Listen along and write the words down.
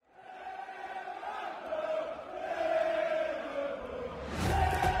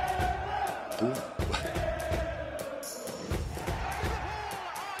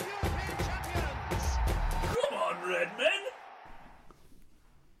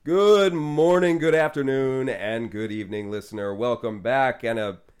Good morning, good afternoon, and good evening, listener. Welcome back, and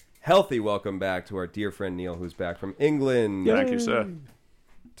a healthy welcome back to our dear friend Neil, who's back from England. Yay. Thank you, sir.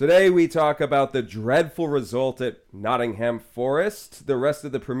 Today we talk about the dreadful result at Nottingham Forest, the rest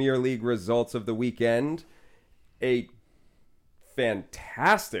of the Premier League results of the weekend, a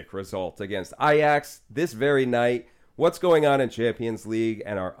fantastic result against Ajax this very night, what's going on in Champions League,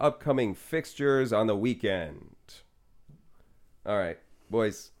 and our upcoming fixtures on the weekend. All right.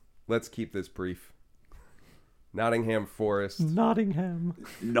 Boys, let's keep this brief. Nottingham Forest. Nottingham.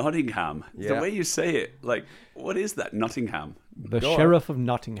 Yeah. The way you say it, like, what is that? Nottingham. The Sheriff of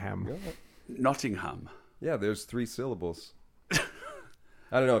Nottingham. Nottingham. Yeah, there's 3 syllables. I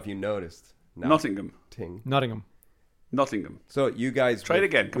don't know if you noticed. Nottingham. Nottingham. So you guys... Try it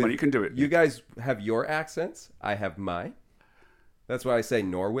again. Come on, you can do it. You guys have your accents. I have mine. That's why I say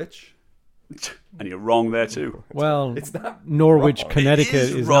Norwich. And you're wrong there too. Well, It's not Norwich, wrong. Connecticut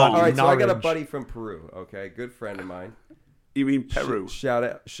is wrong. not All right, so I got a Norwich. buddy from Peru, okay? Good friend of mine. You mean Peru? Shout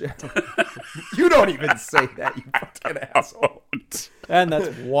out. You don't even say that, you fucking asshole. And that's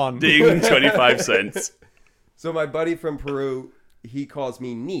one. Ding, 25 cents. So my buddy from Peru, he calls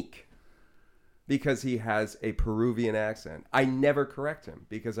me Neek because he has a Peruvian accent. I never correct him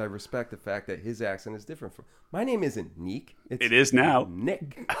because I respect the fact that his accent is different from... My name isn't Neek. It is now.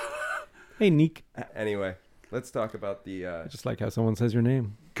 Nick. Hey, Neek. Anyway, let's talk about the... I just like how someone says your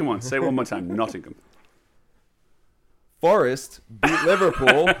name. Come on, say it one more time. Nottingham. Forest beat Liverpool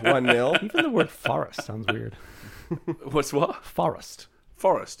 1-0. Even the word forest sounds weird. What's what? Forest.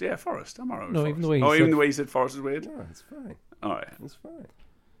 Forest. Yeah, forest. I'm all right with No, forest. even the way he even said- the way you said forest is weird? No, it's fine. All right. It's fine.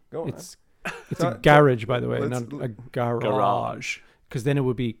 Go on. It's a garage, by the way, let's- not a garage. Garage. Because then it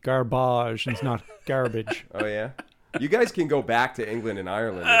would be garbage and it's not garbage. Oh, yeah? You guys can go back to England and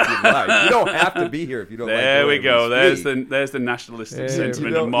Ireland if you like. You don't have to be here if you don't like There we the way go. speak. There's the nationalistic Hey.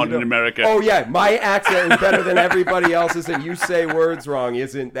 sentiment You of modern don't- America. Oh, yeah. My accent is better than everybody else's, and you say words wrong.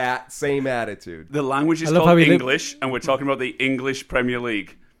 Isn't that same attitude? The language is I love how called we live- English, and we're talking about the English Premier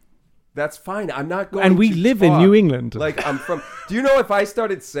League. That's fine. I'm not going And we to live in talk New England. Like I'm from... Do you know if I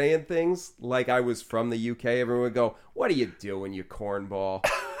started saying things like I was from the UK, everyone would go, "What are you doing, you cornball?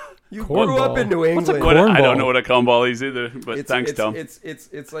 You grew up in New What's a England." cornball? I don't know what a cornball is either, but thanks, Tom.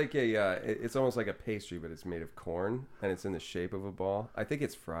 It's like a it's almost like a pastry, but it's made of corn and it's in the shape of a ball. I think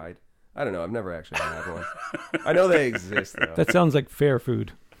it's fried. I don't know. I've never actually had one. I know they exist though. That sounds like fair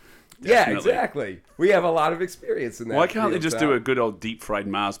food. Yeah, Definitely. exactly. We have a lot of experience in that. Why can't they field, just Sal. do a good old deep fried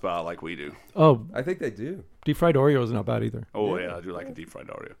Mars bar like we do? Oh, I think they do. deep fried Oreo is not bad either. Oh yeah, I do like a deep fried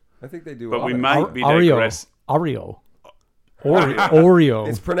Oreo. I think they do. But all we of it. might be Oreo. digress. Oreo. Oreo.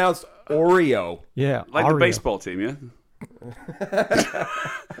 It's pronounced Oreo. Yeah. Like Oreo. the baseball team, yeah?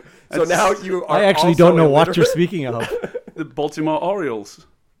 So now you are. I actually also don't know what you're illiterate. speaking of. The Baltimore Orioles.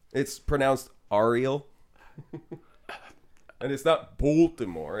 It's pronounced Ariel. And it's not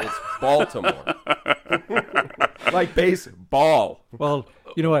Baltimore, it's Baltimore. Like baseball. Well,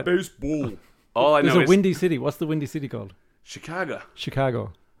 you know what? Baseball. All I There's know a is windy city. What's the windy city called? Chicago.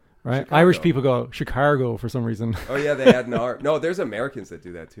 Chicago. Right? Chicago. Irish people go Chicago for some reason. Oh yeah, they had an R. No, there's Americans that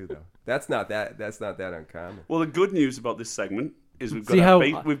do that too, though. That's not that uncommon. Well, the good news about this segment is we've got See how-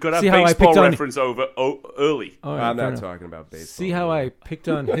 we've got our see how I baseball picked on- reference over early. Oh, I'm fair not enough. talking about baseball. See how I picked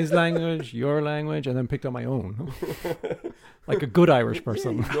on his language, your language, and then picked on my own. Like a good Irish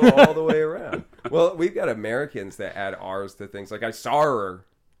person. You go all the way around. Well, we've got Americans that add R's to things. Like I saw her.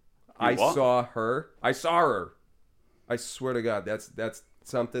 I what? saw her. I saw her. I swear to God, that's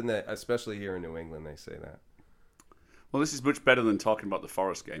something that, especially here in New England, they say that. Well, this is much better than talking about the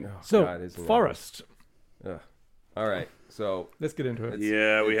Forest game. Oh, So, God, isn't it? Forest. Ugh. All right, so Let's get into it.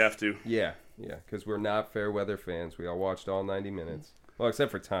 Yeah, we have to. yeah, because we're not fair weather fans. We all watched all 90 minutes. Well,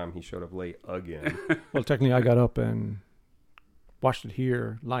 except for Tom, he showed up late again. Well, technically, I got up and watched it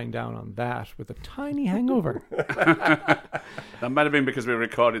here, lying down on that with a tiny hangover. That might have been because we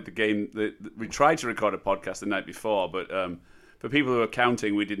recorded the game. We tried to record a podcast the night before, but for people who are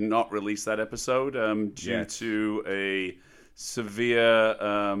counting, we did not release that episode due Yes. to a severe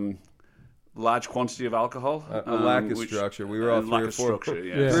large quantity of alcohol. A lack of structure. We were all lack of structure,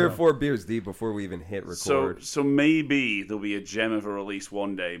 yeah. Yeah. 3 or 4 beers deep before we even hit record. So maybe there'll be a gem of a release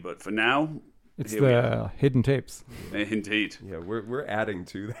one day, but for now, It's here we are. the hidden tapes. Indeed. Yeah, we're adding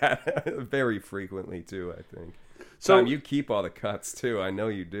to that very frequently too, I think. So Tom, you keep all the cuts too. I know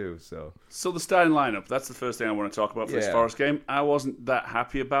you do. So the starting lineup, that's the first thing I want to talk about for this Yeah. Forest game. I wasn't that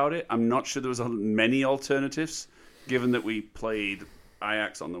happy about it. I'm not sure there was many alternatives, given that we played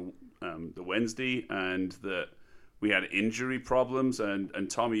Ajax on the the Wednesday, and that we had injury problems. And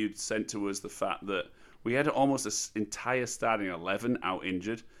Tommy, you'd sent to us the fact that we had almost an entire starting 11 out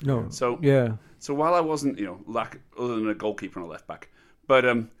injured. No. So Yeah. So while I wasn't, other than a goalkeeper and a left back, but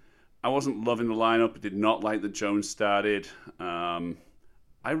I wasn't loving the lineup. I did not like that Jones started. I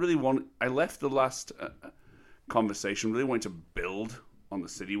left the last conversation really wanting to build on the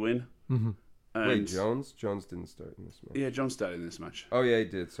City win. Mm-hmm. Wait, Jones? Jones didn't start in this match. Yeah, Jones started in this match. Oh, yeah, he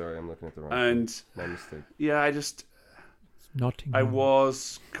did. Sorry, I'm looking at the wrong And one. My mistake. yeah, Nottingham. I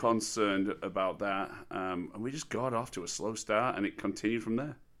was concerned about that. And we just got off to a slow start, and it continued from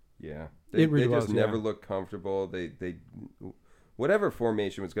there. Yeah. It really they just was, never yeah. looked comfortable. They whatever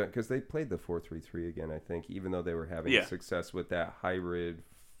formation was going, because they played the 4-3-3 again, I think, even though they were having success with that hybrid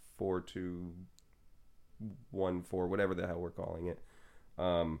 4-2-1-4, whatever the hell we're calling it.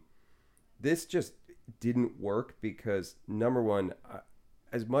 This just didn't work because, number one,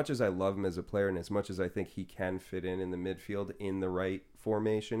 as much as I love him as a player and as much as I think he can fit in the midfield in the right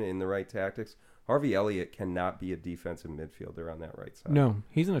formation, in the right tactics, Harvey Elliott cannot be a defensive midfielder on that right side. No,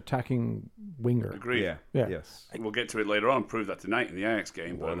 he's an attacking winger. Agreed. Yeah. Yeah. Yes. We'll get to it later on, prove that tonight in the Ajax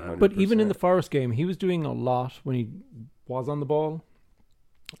game. 100%. But even in the Forest game, he was doing a lot when he was on the ball.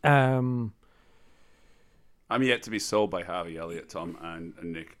 I'm yet to be sold by Harvey Elliott, Tom and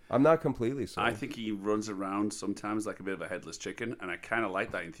Nick. I'm not completely sold. I think he runs around sometimes like a bit of a headless chicken, and I kind of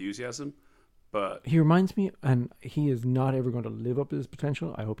like that enthusiasm. But he reminds me, and he is not ever going to live up to his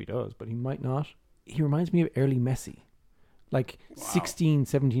potential. I hope he does, but he might not. He reminds me of early Messi. Like 16,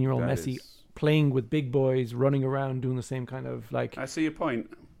 17-year-old That Messi is- playing with big boys, running around, doing the same kind of like... I see your point.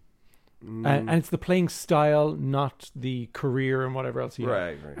 and it's the playing style, not the career and whatever else he had.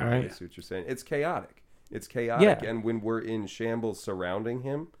 Right. Right. I see what you're saying. It's chaotic. It's chaotic. Yeah. And when we're in shambles surrounding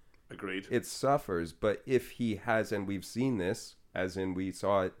him, Agreed. it suffers. But if he has, and we've seen this, as in we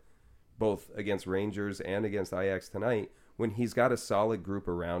saw it both against Rangers and against Ajax tonight, when he's got a solid group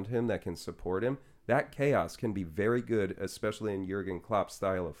around him that can support him, that chaos can be very good, especially in Jurgen Klopp's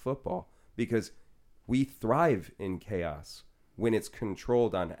style of football, because we thrive in chaos when it's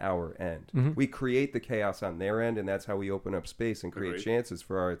controlled on our end. Mm-hmm. We create the chaos on their end, and that's how we open up space and create Agreed. chances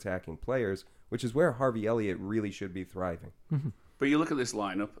for our attacking players, which is where Harvey Elliott really should be thriving. But you look at this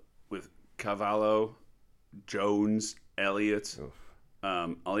lineup with Carvalho, Jones, Elliott.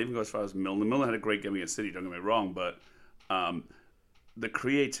 I'll even go as far as Milner. Milner had a great game against City, don't get me wrong, but the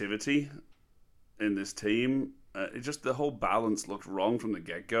creativity in this team, the whole balance looked wrong from the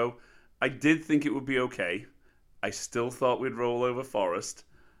get-go. I did think it would be okay. I still thought we'd roll over Forest.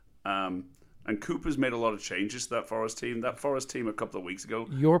 And Cooper's made a lot of changes to that Forest team. That Forest team a couple of weeks ago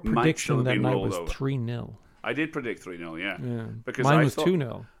Your might still prediction have that been night rolled was over. 3-0. I did predict 3-0, yeah. Because Mine I was thought,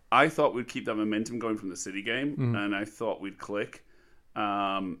 2-0. I thought we'd keep that momentum going from the City game, and I thought we'd click.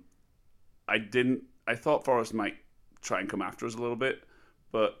 I thought Forest might try and come after us a little bit,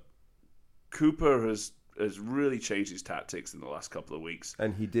 but Cooper has really changed his tactics in the last couple of weeks.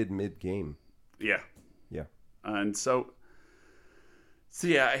 And he did mid-game. Yeah. Yeah. And so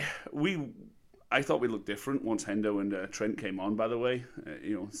yeah, I thought we looked different once Hendo and Trent came on, by the way,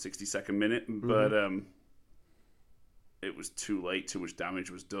 62nd minute, but it was too late. Too much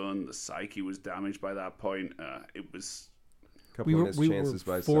damage was done. The psyche was damaged by that point. It was... A couple of missed We chances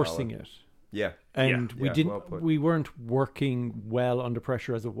were by forcing Salah. it. Yeah. And Yeah. we Yeah, didn't. well put. We weren't working well under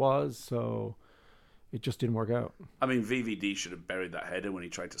pressure as it was, so it just didn't work out. I mean, VVD should have buried that header when he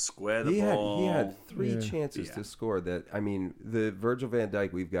tried to square the He ball. had 3 Yeah. chances Yeah. to score that, I mean, the Virgil van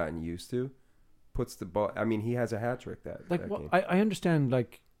Dijk we've gotten used to puts the ball, I mean, he has a hat-trick that game. I understand,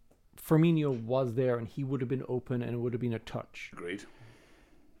 like, Firmino was there and he would have been open and it would have been a touch. Agreed.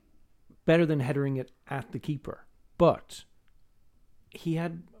 Better than headering it at the keeper. But he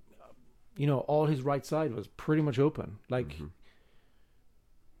had, all his right side was pretty much open. Like,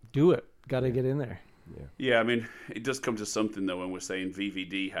 do it. Got to get in there. Yeah, I mean, it does come to something, though, when we're saying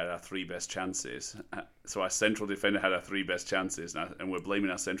VVD had our 3 best chances. So our central defender had our 3 best chances, and we're blaming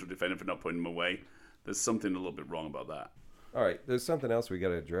our central defender for not putting them away. There's something a little bit wrong about that. All right, there's something else we got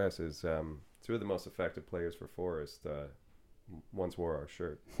to address is 2 of the most effective players for Forest once wore our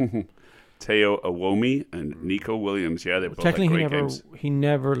shirt. Teo Awomi and Nico Williams. Yeah, they both had Technically, great games. he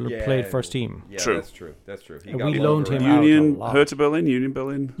never Yeah. played first team. Yeah, True. That's true. He And got we one loaned over him at- out. Union, a lot. Hertha Berlin, Union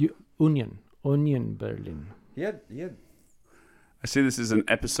Berlin. Union Berlin. He had. I see this is an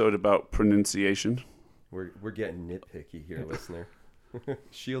episode about pronunciation. We're getting nitpicky here, listener.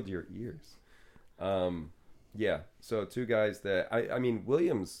 Shield your ears. Yeah. So 2 guys that I mean,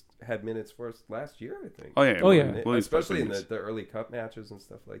 Williams had minutes for us last year, I think. Oh, yeah. Oh, yeah. Williams Especially in minutes. the early cup matches and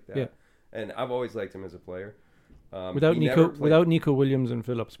stuff like that. Yeah. And I've always liked him as a player. Without Nico Williams and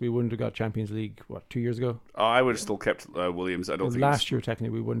Phillips, we wouldn't have got Champions League, 2 years ago? Oh, I would have still kept Williams. I don't think last year,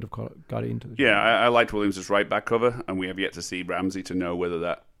 technically, we wouldn't have got into the Yeah, I liked Williams as right back cover, and we have yet to see Ramsey to know whether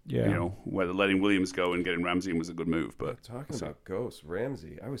that, whether letting Williams go and getting Ramsey in was a good move. But talking about ghosts,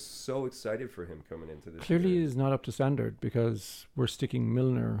 Ramsey, I was so excited for him coming into this. Clearly, year. he's not up to standard because we're sticking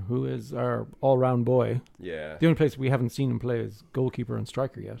Milner, who is our all-round boy. Yeah. The only place we haven't seen him play is goalkeeper and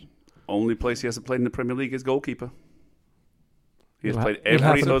striker yet. Only place he hasn't played in the Premier League is goalkeeper. He has played It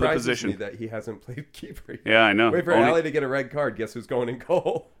every other surprises position. me that he hasn't played keeper yet. Yeah, I know. Wait for Ali to get a red card. Guess who's going in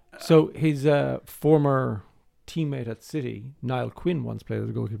goal? So his former teammate at City, Niall Quinn, once played as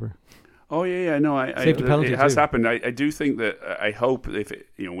a goalkeeper. Oh yeah, no, Saved a penalty it has too. happened. I do think that I hope if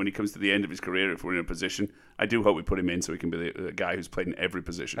when he comes to the end of his career, if we're in a position, I do hope we put him in so he can be the guy who's played in every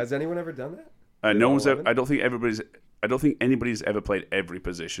position. Has anyone ever done that? No one's ever. I don't think anybody's ever played every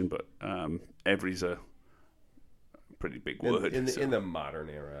position, but every's a pretty big word. In the modern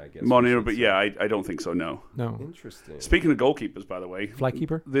era, I guess. Modern era, but yeah, I don't think so, no. Interesting. Speaking of goalkeepers, by the way. Flag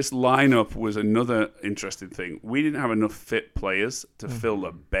keeper? This lineup was another interesting thing. We didn't have enough fit players to fill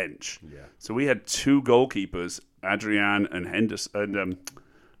the bench. Yeah. So we had two goalkeepers, Adrian and Henderson,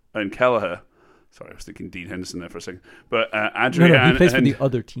 and Kelleher. Sorry, I was thinking Dean Henderson there for a second. But Adrian... No, he plays for the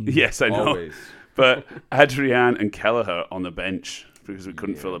other team. Yes, I know. Always. But Adrian and Kelleher on the bench because we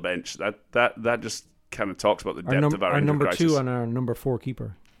couldn't fill the bench. That just kind of talks about the depth of our injury number crisis. 2 and our number 4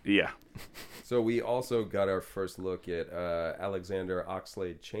 keeper. Yeah. So we also got our first look at Alexander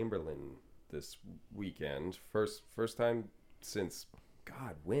Oxlade-Chamberlain this weekend. First time since,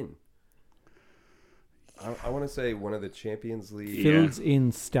 God, when? I want to say one of the Champions League... Fills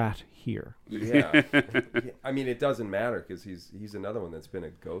in stat here. Yeah. I mean, it doesn't matter because he's another one that's been a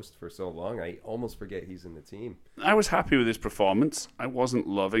ghost for so long. I almost forget he's in the team. I was happy with his performance. I wasn't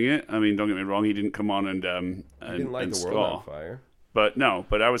loving it. I mean, don't get me wrong, he didn't come on and He didn't light the score. world on fire. But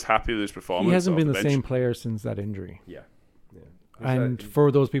I was happy with his performance. He hasn't been the bench. same player since that injury. Yeah. And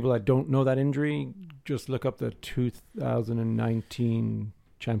for those people that don't know that injury, just look up the 2019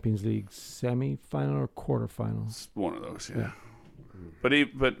 Champions League semi-final or quarter-final. It's one of those, yeah. But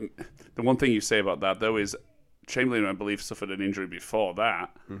the one thing you say about that, though, is Chamberlain, I believe, suffered an injury before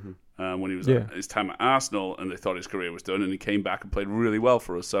that when he was at his time at Arsenal, and they thought his career was done, and he came back and played really well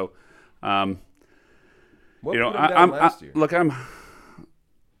for us. So, what put him down last year? Look, I'm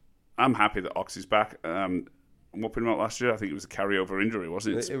happy that Oxy's back. What put him out last year? I think it was a carryover injury,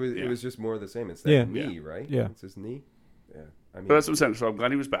 wasn't it? It was just more of the same. It's that knee, right? Yeah. It's his knee. Yeah. I mean, but that's what I'm saying. So I'm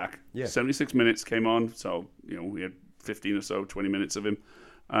glad he was back. Yeah. 76 minutes came on. So, we had 15 or so, 20 minutes of him.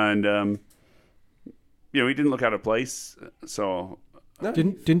 And, he didn't look out of place. So... No.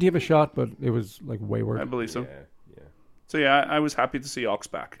 Didn't he have a shot, but it was like wayward? I believe so. Yeah. So, yeah, I was happy to see Ox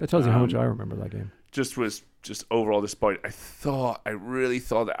back. That tells you how much I remember that game. Just overall disappointed. I really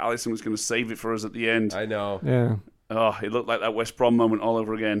thought that Alisson was going to save it for us at the end. I know. Yeah. Oh, it looked like that West Brom moment all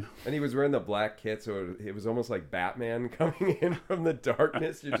over again. And he was wearing the black kit, so it was almost like Batman coming in from the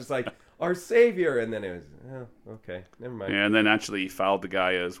darkness. You're just like, our savior. And then it was, okay, never mind. Yeah, and then actually he fouled the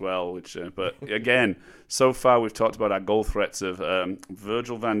guy as well. But again, so far we've talked about our goal threats of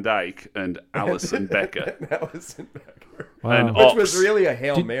Virgil van Dijk and Alisson Becker. Wow. And Which Ox, was really a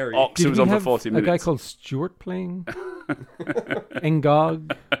Hail Mary. Ox, who was we on for have 40 a minutes. guy called Stuart playing?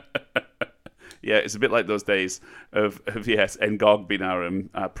 Ngog? Yeah, it's a bit like those days of Ngog being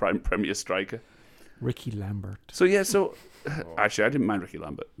our prime Premier striker. Ricky Lambert. So actually I didn't mind Ricky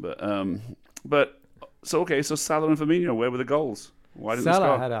Lambert, but so Salah and Firmino, where were the goals? Why didn't they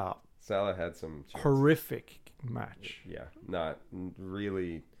score? Salah had some chances. Horrific match. Yeah, not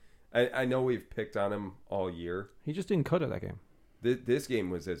really. I know we've picked on him all year. He just didn't cut it that game. This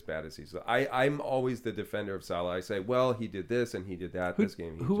game was as bad as he's. I'm always the defender of Salah. I say, well, he did this and he did that. This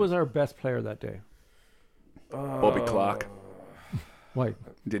game. Who was our best player that day? Bobby Clark. Why?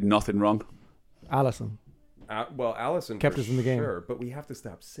 Did nothing wrong. Alisson. Alisson kept us in the game. Sure, but we have to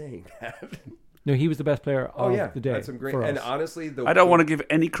stop saying that. No, he was the best player of the day. That's some great. And honestly, I don't want to give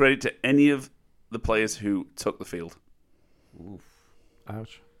any credit to any of the players who took the field. Oof.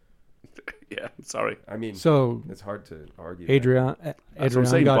 Ouch. Yeah, sorry. I mean, so it's hard to argue. Adrian That's what I'm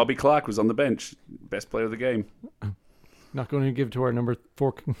saying. Bobby Clark was on the bench, best player of the game. Not going to give it to our number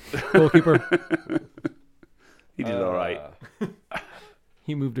 4 goalkeeper. He did all right.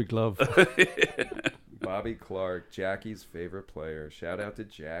 He moved a glove. Bobby Clark, Jackie's favorite player. Shout out to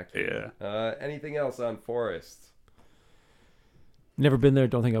Jackie. Yeah. Anything else on Forest? Never been there.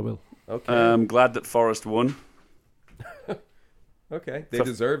 Don't think I will. Okay. I'm glad that Forest won. Okay, they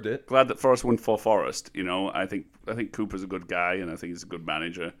deserved it. Glad that Forest won for Forest. I think Cooper's a good guy, and I think he's a good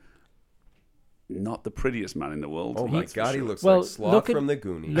manager. not the prettiest man in the world. Oh my that's for God, he sure. looks Well, like Sloth look at- from the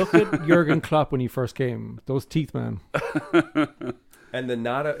Goonies. Look at Jurgen Klopp when he first came. Those teeth, man.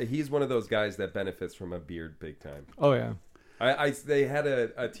 And he's one of those guys that benefits from a beard big time. Oh yeah. They had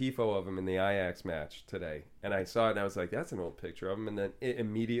a tifo of him in the Ajax match today, and I saw it and I was like, that's an old picture of him. And then it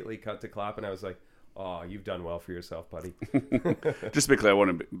immediately cut to Klopp, and I was like, oh, you've done well for yourself, buddy. Just to be clear, I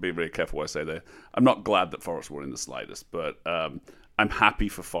want to be very careful what I say there. I'm not glad that Forest won in the slightest, but I'm happy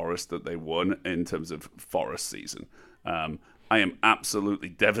for Forest that they won in terms of Forest season. I am absolutely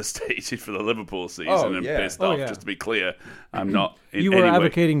devastated for the Liverpool season and pissed off. Yeah. Just to be clear, I'm not. In You were any way.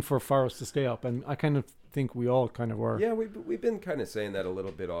 advocating for Forest to stay up, and I kind of think we all kind of were. Yeah, we've been kind of saying that a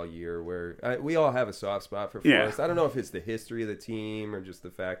little bit all year, where we all have a soft spot for Yeah. Forest. I don't know if it's the history of the team or just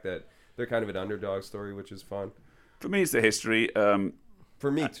the fact that they're kind of an underdog story, which is fun. For me, it's the history. For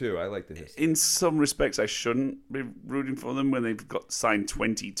me too, I like the history. In some respects, I shouldn't be rooting for them when they've got signed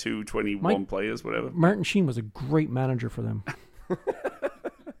 22, 21 players, whatever. Martin Sheen was a great manager for them.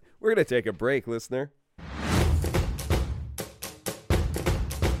 We're gonna take a break, listener.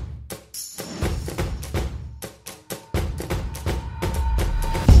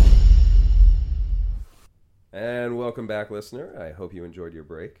 And welcome back, listener. I hope you enjoyed your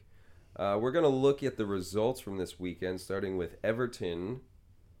break. We're going to look at the results from this weekend, starting with Everton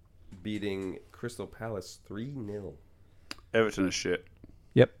beating Crystal Palace 3-0. Everton is shit.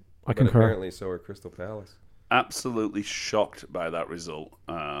 Yep, I But concur. apparently so are Crystal Palace. Absolutely shocked by that result.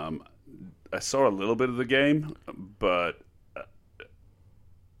 I saw a little bit of the game, but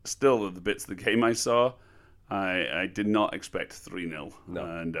still, of the bits of the game I saw, I did not expect 3-0. No,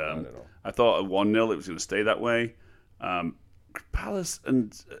 and not at all. I thought at 1-0 it was going to stay that way. Palace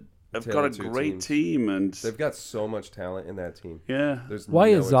have got a Talented great teams. team, and They've got so much talent in that team. yeah, There's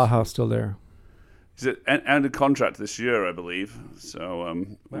Why no is Zaha still there? he's under contract this year, I believe. So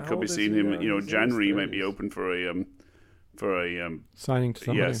we How could old be is seeing he him. now? You know, He's in his January he might be 30s. open for a Signing to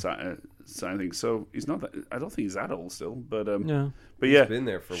somebody? signing. So he's not that. I don't think he's that old still, but No. but He's yeah, been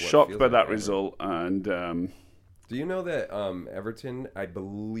there for what shocked feels by like that ever. result, and Do you know that Everton, I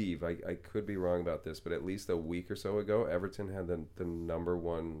believe, I could be wrong about this, but at least a week or so ago, Everton had the number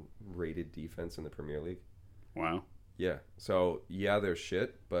one rated defense in the Premier League? wow. Yeah. So, yeah, they're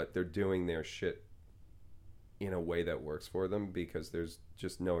shit, but they're doing their shit in a way that works for them because there's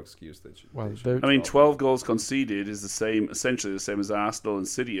just no excuse that Well, they should. they're- I mean, 12 goals conceded is essentially the same as Arsenal and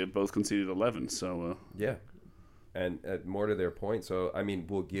City have both conceded 11. So Yeah. And more to their point. So, I mean,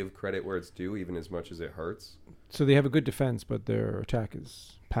 we'll give credit where it's due, even as much as it hurts. So they have a good defense, but their attack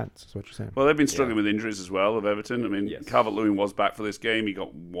is pants, is what you're saying. well, they've been struggling with injuries as well of Everton. I mean, Yes. Calvert-Lewin was back for this game. He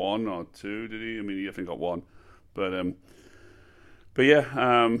got 1 or 2, did he? I mean, he definitely got 1. But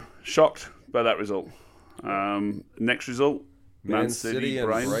yeah, shocked by that result. Next result, Man City, and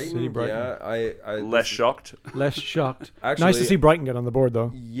Brighton. City, Brighton. Yeah, I Less shocked. Less shocked. Actually- Nice to see Brighton get on the board,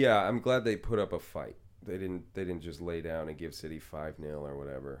 though. Yeah, I'm glad they put up a fight. They didn't just lay down and give City 5-0 or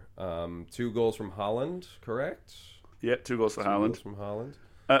whatever. 2 goals from Holland, correct? Yeah, 2 goals for 2 Haaland. goals from Holland.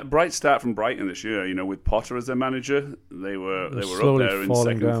 Bright start from Brighton this year. You know, with Potter as their manager, they were up slowly there in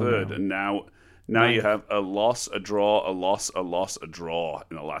falling second, down third, now. and now you have a loss, a draw, a loss, a loss, a draw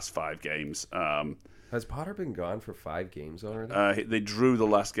in the last 5 games. Has Potter been gone for 5 games already? They drew the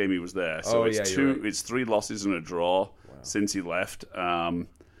last game he was there, so Oh, it's yeah, you're right. it's 3 losses and a draw since he left.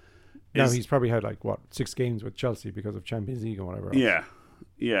 Now Is- he's probably had 6 games with Chelsea because of Champions League or whatever else.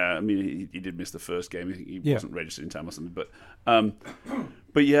 Yeah. I mean, he did miss the first game. He Yeah. wasn't registered in time or something.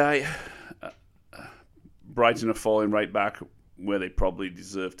 But yeah, Brighton are falling right back where they probably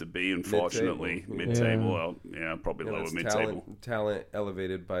deserve to be. Unfortunately, Mid-table. mid-table. Yeah. Well, yeah, probably Yeah, lower that's mid-table. talent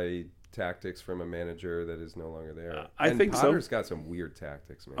elevated by tactics from a manager that is no longer there. I and think so. Potter's got some weird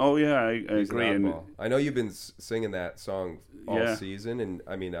tactics, man. Oh yeah, I He's an agree. And oddball. I know you've been singing that song all Yeah. season, and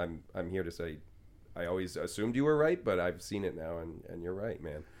I mean, I'm here to say, I always assumed you were right, but I've seen it now, and you're right,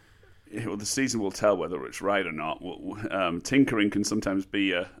 man. well, the season will tell whether it's right or not. Tinkering can sometimes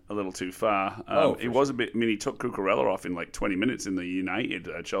be a little too far. It was a bit. I mean, he took Cucurella off in 20 minutes in the United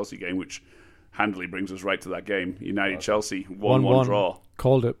Chelsea game, which handily brings us right to that game. United Chelsea 1-1 draw.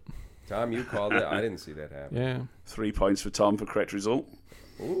 Called it. Tom, you called it. I didn't see that happen. Yeah. 3 points for Tom for correct result.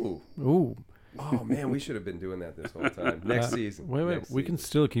 Ooh. Ooh. Oh, man, we should have been doing that this whole time. Next season. Wait. Next We can season.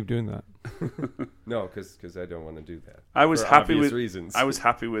 still keep doing that. No, because I don't want to do that. I was For happy obvious with reasons. I was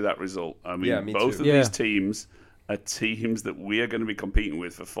happy with that result. I mean, Yeah, me both too. of Yeah. these teams are teams that we are going to be competing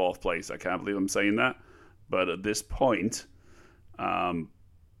with for 4th place. I can't believe I'm saying that, but at this point,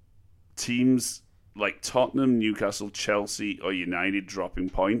 teams like Tottenham, Newcastle, Chelsea, or United dropping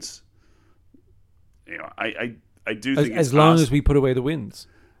points. You know, I do think As it's long us. as we put away the wins.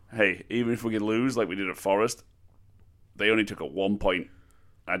 hey, even if we could lose like we did at Forest, they only took a 1 point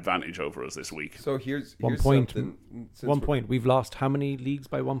advantage over us this week. So here's 1 point. something. Since 1 point. We've lost how many leagues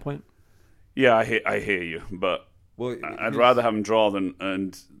by 1 point? Yeah, I hear you, but I'd rather have them draw than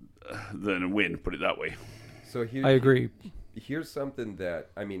a win. Put it that way. So I agree. Here's something that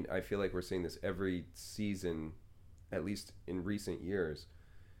I feel like we're seeing this every season, at least in recent years.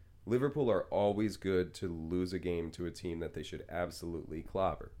 Liverpool are always good to lose a game to a team that they should absolutely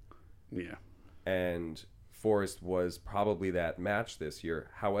clobber. Yeah. And Forest was probably that match this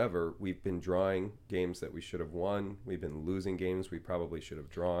year. However, we've been drawing games that we should have won. We've been losing games we probably should have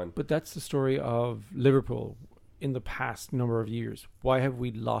drawn. But that's the story of Liverpool in the past number of years. Why have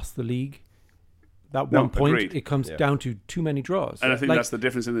we lost the league? That 1 point, agreed. it comes down to too many draws. And I think that's the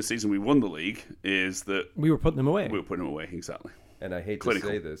difference in the season we won the league is that we were putting them away. We were putting them away, exactly. And I hate Clinical.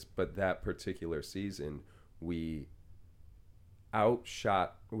 to say this, but that particular season, we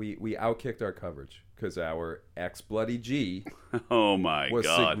outkicked our coverage because our ex-bloody G Oh my was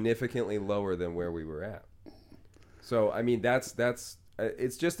God. significantly lower than where we were at. So that's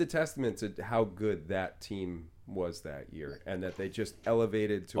it's just a testament to how good that team was that year, and that they just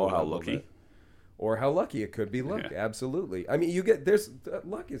elevated to. Or how lucky. Or how lucky it could be. Luck, Yeah. Absolutely. I mean,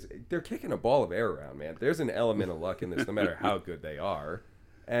 luck is they're kicking a ball of air around, man. There's an element of luck in this, no matter how good they are.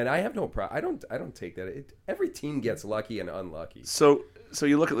 And I have no problem. I don't take that. Every team gets lucky and unlucky. So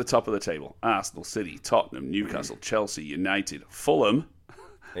you look at the top of the table: Arsenal, City, Tottenham, Newcastle, Chelsea, United, Fulham,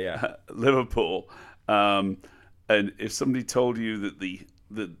 Yeah. Liverpool. And if somebody told you that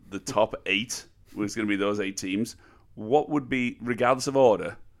the top 8 was going to be those 8 teams, what would be, regardless of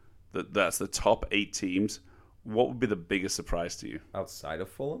order, that's the top 8 teams, what would be the biggest surprise to you? Outside of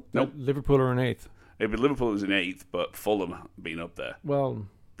Fulham? Nope. Liverpool are in 8th. It'd be Liverpool was in 8th, but Fulham being up there. Well,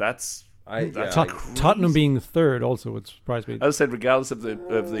 That's Tottenham being 3rd also would surprise me. as I said, regardless of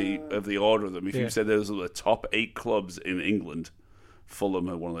the order of them, if you said those are the top 8 clubs in England, Fulham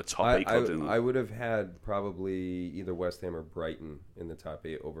are one of the top 8 clubs in England. I would have had probably either West Ham or Brighton in the top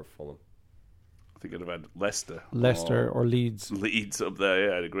 8 over Fulham. I think I'd have had Leicester or Leeds. Leeds up there.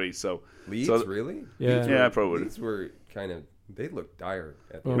 Yeah, I'd agree. So Leeds, really? Yeah. Yeah, I probably would. Leeds were kind of, they looked dire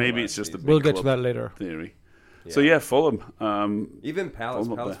at the Well, end of maybe last it's just a season. big We'll get club to that later. theory. Yeah. So yeah, Fulham. Even Palace.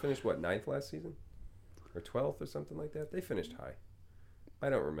 Fulham up Palace there. finished, 9th last season? Or 12th or something like that? They finished high. I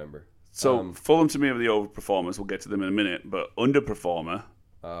don't remember. So Fulham to me are the overperformers. We'll get to them in a minute. But underperformer,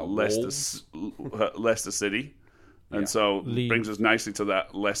 Wolves. Leicester City. And Yeah. so Leeds. brings us nicely to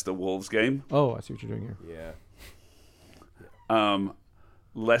that Leicester Wolves game. Oh, I see what you're doing Yeah. here.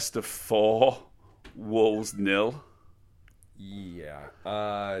 Leicester 4, Wolves 0. Yeah.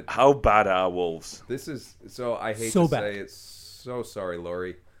 How bad are Wolves? This is, so I hate So to bad. say it. So sorry,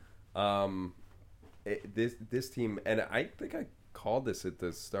 Laurie. This team, and I think I called this at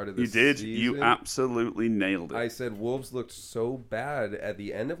the start of the You did. season. You absolutely nailed it. I said Wolves looked so bad at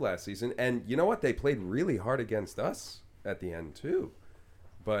the end of last season, and you know what? They played really hard against us at the end too.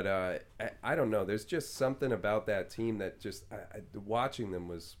 But I don't know. There's just something about that team that just watching them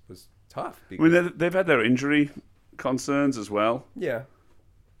was tough. I mean, they've had their injury concerns as well. Yeah.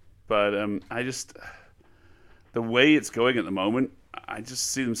 But I just, the way it's going at the moment, I just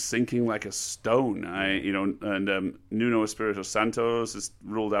see them sinking like a stone. And Nuno Espirito Santos is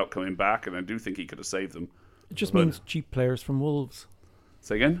ruled out coming back, and I do think he could have saved them. It just means cheap players from Wolves.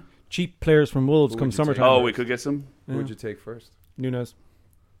 Say again? Cheap players from Wolves Who come would you take? summertime. Oh, we could get some. Who would you take first? Nunes.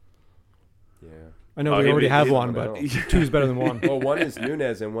 Yeah. I know Oh, they he'd already be- have he'd- one, but 2 is better than 1. Well, one is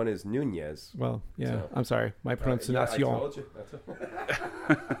Nunez and one is Nunez. Well, yeah. So- I'm sorry. My pronunciation. I told you.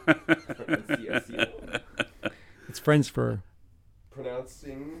 Pronunciation. It's French for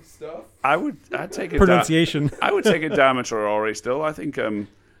Pronouncing stuff. I'd take a pronunciation. I would take a Dama Traore still. I think They've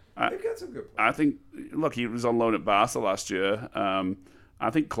got some good players. I think, look, he was on loan at Barca last year. I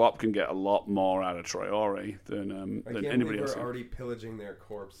think Klopp can get a lot more out of Traore than I can't anybody believe else. we're already pillaging their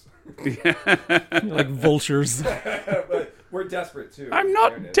corpse. Like vultures. But we're desperate too. I'm in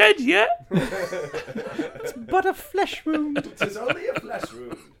not fairness. dead yet. But a flesh wound. It's only a flesh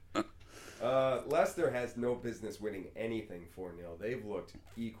wound. Leicester has no business winning anything 4-0. They've looked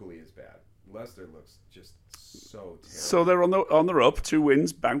equally as bad. Leicester looks just so terrible. So they're on the up, 2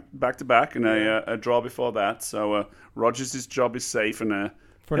 wins back to back, and a draw before that. So Rodgers' job is safe, and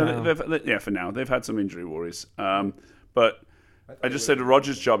For now. for now they've had some injury worries. But I just it said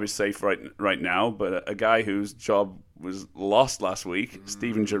Rodgers' job is safe right now. But a guy whose job was lost last week,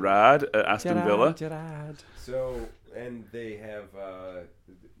 Steven Gerrard at Aston Villa. Gerrard. So, and they have,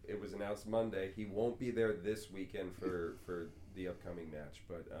 it was announced Monday, he won't be there this weekend for the upcoming match,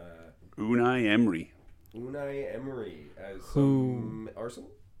 but Unai Emery. Unai Emery as Who- Arsenal?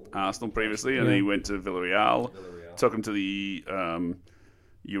 Arsenal previously, and then he went to Villarreal. Villarreal. Took him to the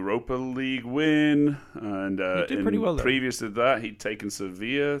Europa League win, and He did pretty well there. previous to that, he'd taken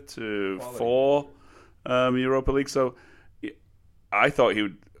Sevilla to 4 Europa League. So I thought he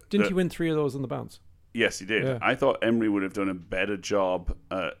would. Didn't he win 3 of those on the bounce? Yes, he did. Yeah. I thought Emery would have done a better job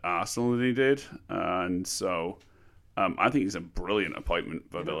at Arsenal than he did, and so I think he's a brilliant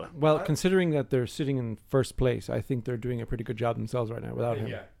appointment for Villa. Well, considering that they're sitting in first place, I think they're doing a pretty good job themselves right now without him.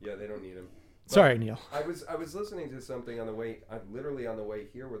 Yeah, they don't need him. Sorry, Neil. I was listening to something on the way, literally on the way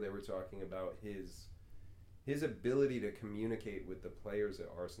here, where they were talking about his ability to communicate with the players at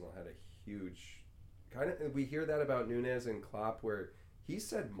Arsenal had a huge kind of. We hear that about Nunez and Klopp, where he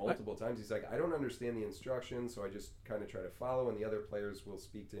said multiple times, he's like, I don't understand the instructions, so I just kind of try to follow, and the other players will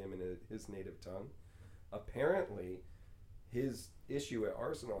speak to him in his native tongue. Apparently, his issue at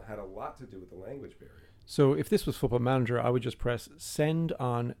Arsenal had a lot to do with the language barrier. So if this was Football Manager, I would just press send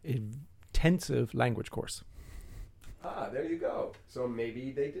on intensive language course. There you go. So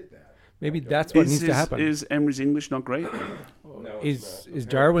maybe they did that. Maybe that's what needs to happen. Is Emery's English not great? No, Is it's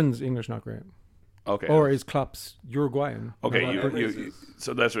not. Darwin's English not great? Okay. Or is Klopp's Uruguayan? Okay, No,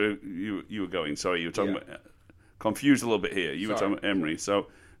 so that's where you were going. Sorry, you were talking about confused a little bit here. You were talking about Emery. So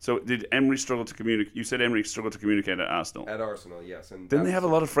did Emery struggle to communicate? You said Emery struggled to communicate at Arsenal. At Arsenal, yes. And Didn't they have a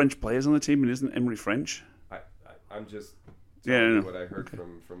lot of French players on the team? And isn't Emery French? I'm just Yeah, telling I you know. what I heard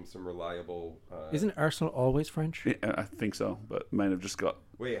from some reliable. Isn't Arsenal always French? Yeah, I think so, but might have just got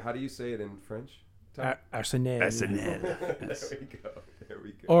Wait, how do you say it in French? Tom? Arsenal. SNL. Yes. There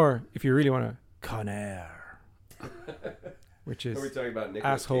we go. Or if you really want to, Conair. Which is Are we talking about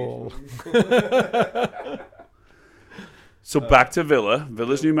Nicolas asshole. Cage movies? So back to Villa.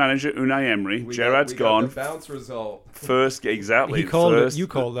 Villa's new manager, Unai Emery. Gerrard's we got gone. the bounce result. First, exactly. He called first, it. You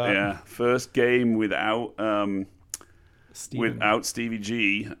called that. Yeah, first game without Steven. Stevie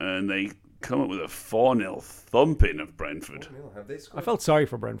G, and they come up with a 4-0 thumping of Brentford. Have they scored? I felt sorry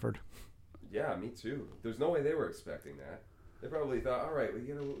for Brentford. Yeah, me too. There's no way they were expecting that. They probably thought, all right, we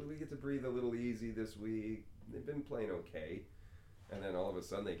get to breathe a little easy this week. They've been playing okay. And then all of a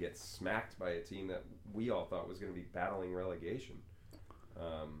sudden they get smacked by a team that we all thought was going to be battling relegation.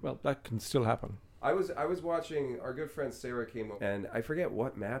 Well, that can still happen. I was watching, our good friend Sarah came up, and I forget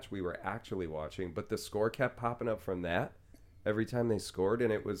what match we were actually watching, but the score kept popping up from that every time they scored,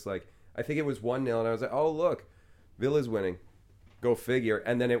 and it was like, I think it was 1-0, and I was like, oh, look, Villa's winning. Go figure.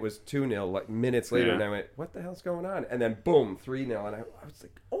 And then it was 2-0 like minutes later, and I went, what the hell's going on? And then boom, 3-0, and I was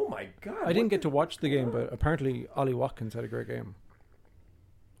like, oh my God. I didn't get to watch the game, but apparently Ollie Watkins had a great game.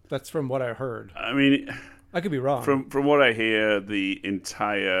 That's from what I heard. I mean, I could be wrong. from what I hear, the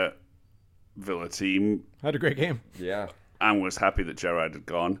entire Villa team Had a great game. Yeah. and was happy that Gerrard had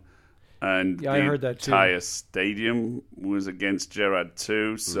gone. And Yeah, the I heard that too. entire stadium was against Gerrard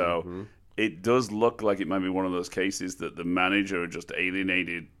too. So it does look like it might be one of those cases that the manager just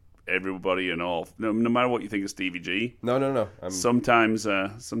alienated everybody and all. No matter what you think of Stevie G. No. Sometimes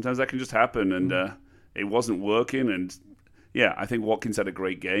that can just happen, and it wasn't working. And yeah, I think Watkins had a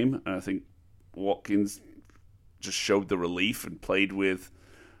great game, and I think Watkins just showed the relief and played with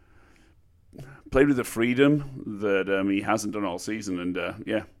the freedom that he hasn't done all season. And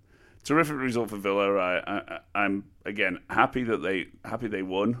yeah, terrific result for Villa. I'm again happy they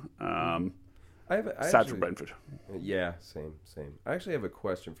won. Sad for Brentford. Yeah, same. I actually have a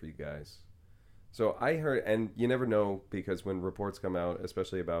question for you guys. So I heard, and you never know, because when reports come out,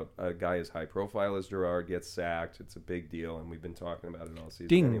 especially about a guy as high profile as Gerrard gets sacked, it's a big deal, and we've been talking about it all season.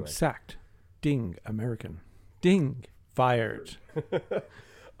 Ding, anyway. sacked. Ding, American. Ding, fired.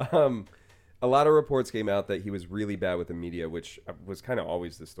 A lot of reports came out that he was really bad with the media, which was kind of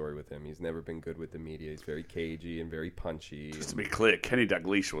always the story with him. He's never been good with the media. He's very cagey and very punchy. Just to be clear, Kenny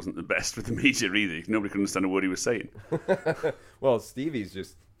Dalglish wasn't the best with the media either. Nobody could understand a word he was saying. Well, Stevie's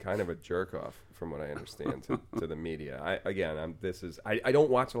just kind of a jerk off, from what I understand, to the media. I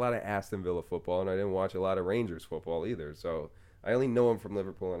don't watch a lot of Aston Villa football, and I didn't watch a lot of Rangers football either. So I only know him from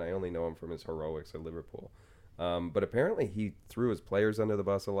Liverpool, and I only know him from his heroics at Liverpool. But apparently he threw his players under the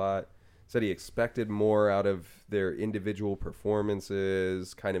bus a lot. Said he expected more out of their individual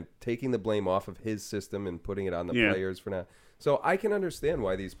performances, kind of taking the blame off of his system and putting it on the players for now. So I can understand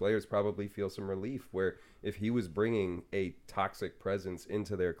why these players probably feel some relief, where if he was bringing a toxic presence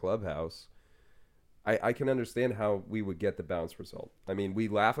into their clubhouse, I can understand how we would get the bounce result. I mean, we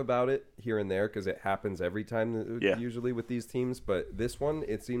laugh about it here and there because it happens every time usually with these teams. But this one,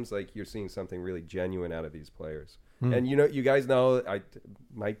 it seems like you're seeing something really genuine out of these players. And you guys know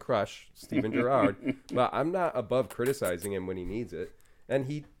my crush, Steven Gerrard, but I'm not above criticizing him when he needs it. And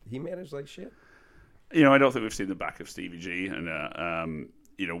he managed like shit. I don't think we've seen the back of Stevie G, and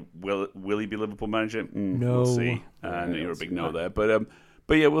will he be Liverpool manager? No. We'll see. And you're a big no there, but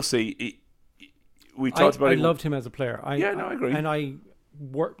yeah, we'll see. We talked about. I loved him as a player. I agree. And I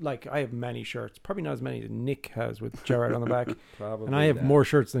I have many shirts, probably not as many as Nick has with Gerrard on the back. Probably and I have not. more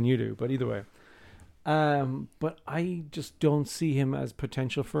shirts than you do, but either way. But I just don't see him as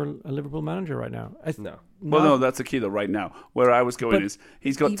potential for a Liverpool manager right now. No. Well, no, that's the key though. Right now, where I was going is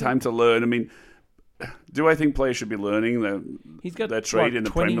he's got time to learn. I mean, do I think players should be learning their trade in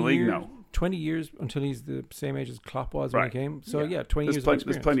the Premier League? No. 20 years until he's the same age as Klopp was when he came. So, 20 years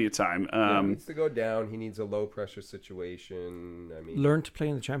There's plenty of time. He needs to go down. He needs a low-pressure situation. I mean, learn to play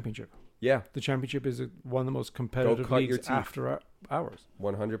in the Championship. Yeah. The Championship is one of the most competitive leagues after hours.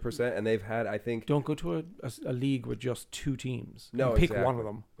 100%. And they've had, I think... Don't go to a league with just 2 teams. No, pick one of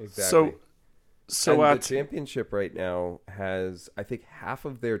them. Exactly. So the Championship right now has, I think, half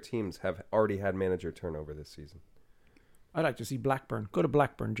of their teams have already had manager turnover this season. I'd like to see Blackburn. Go to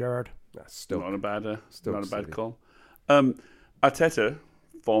Blackburn, Gerrard. Not a bad call. Arteta,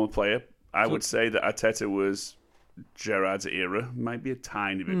 former player, I would say that Arteta was Gerrard's era, might be a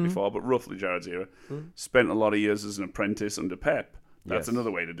tiny bit before, but roughly Gerrard's era. Spent a lot of years as an apprentice under Pep. That's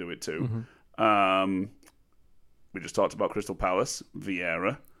another way to do it too. We just talked about Crystal Palace,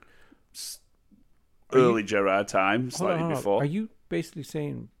 Vieira. Early Gerrard time, slightly before. Are you basically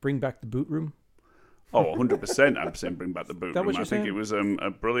saying bring back the boot room? Oh, 100%. I'm saying bring back the boot room. I think it was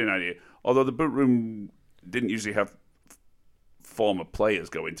a brilliant idea. Although the boot room didn't usually have former players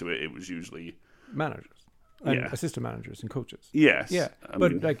go into it. It was usually... managers. And assistant managers and coaches. Yes. Yeah.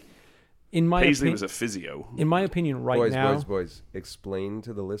 In my Paisley opinion... was a physio. In my opinion, now... Boys. Explain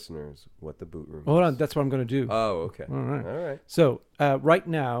to the listeners what the boot room is. Hold on. That's what I'm going to do. Oh, okay. All right. So, right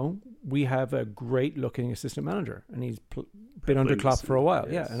now, we have a great-looking assistant manager. And he's been under Klopp for a while.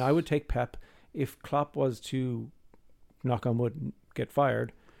 Yes. Yeah. And I would take Pep... If Klopp was to, knock on wood, get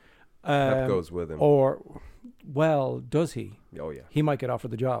fired, Pep goes with him. Does he? Oh yeah, he might get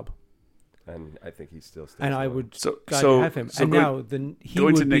offered the job, and I think he's still. And I would have him. So and now he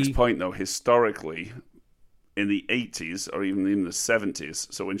going would to Nick's point though, historically, in the 80s or even in the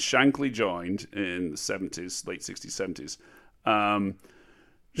 70s. So when Shankly joined in the 70s, late 60s, 70s,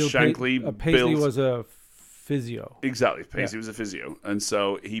 Shankly Paisley was a physio. Exactly. Paisley was a physio. And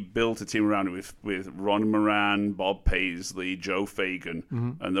so he built a team around him with Ron Moran, Bob Paisley, Joe Fagan.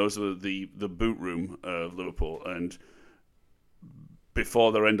 And those were the boot room of Liverpool. And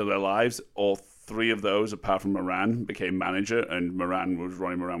before the end of their lives, all 3 of those, apart from Moran, became manager. And Ronnie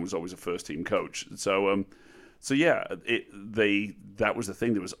Moran was always a first-team coach. So that was the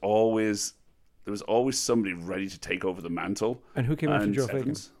thing. There was always somebody ready to take over the mantle. And who came after Joe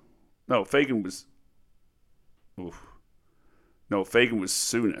Fagan? No, Fagan was... No, Fagan was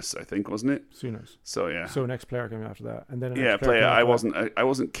Souness, I think, wasn't it? Souness. So yeah. So an ex-player came after that, and then I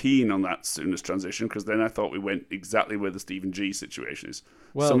wasn't keen on that Souness transition because then I thought we went exactly where the Stephen G situation is.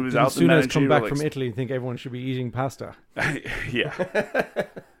 Well, did Souness come back from Italy and think everyone should be eating pasta? Yeah.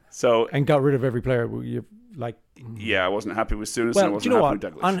 So and got rid of every player. Yeah, I wasn't happy with Souness. Well, and I wasn't do you know happy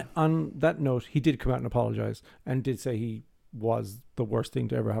what? With Dalglish. On that note, he did come out and apologise and did say he was the worst thing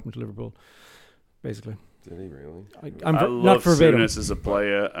to ever happen to Liverpool. Basically. Did he really? I'm I not love verbatim. Souness as a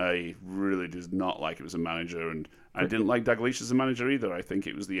player. I really did not like him as a manager, and I didn't like Dalglish as a manager either. I think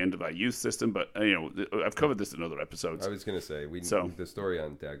it was the end of our youth system. But I've covered this in other episodes. I was going to say the story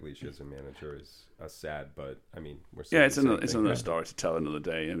on Dalglish as a manager is sad, but I mean, it's another story to tell another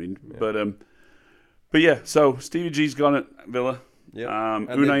day. I mean, but yeah. So Stevie G's gone at Villa. Yeah.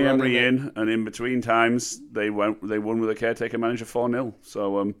 Unai Emery and in between times they won with a caretaker manager 4-0.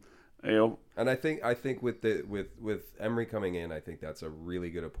 So and I think with Emery coming in, I think that's a really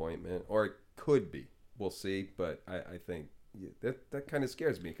good appointment, or it could be. We'll see, but I think that kind of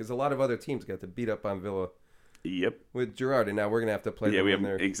scares me because a lot of other teams got to beat up on Villa. Yep. With Gerrard, and now we're gonna have to play. Yeah, we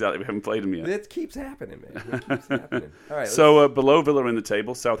haven't played them yet. It keeps happening, man. It keeps happening. All right. So below Villa in the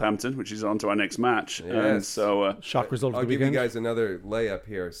table, Southampton, which is on to our next match. Yes. And so shock result. I'll give you guys another layup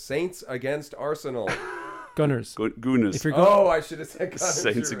here. Saints against Arsenal. Gunners. Gooners. I should have said Gunners.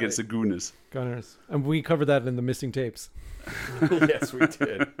 Saints against the Gooners. Gunners. And we covered that in the missing tapes. Yes, we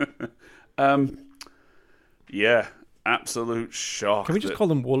did. Yeah, absolute shock. Can we just call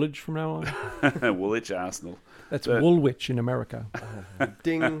them Woolwich from now on? Woolwich Arsenal. That's Woolwich in America.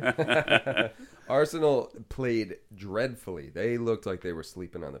 Ding. Arsenal played dreadfully. They looked like they were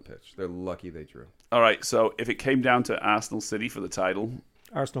sleeping on the pitch. They're lucky they drew. All right, so if it came down to Arsenal City for the title...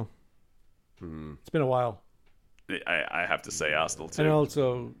 Arsenal. It's been a while. I have to say Arsenal too. And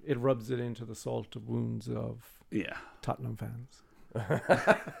also, it rubs it into the salt wounds of Tottenham fans.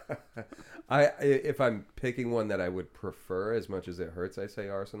 If I'm picking one that I would prefer, as much as it hurts, I say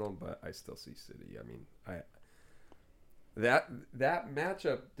Arsenal, but I still see City. I mean, that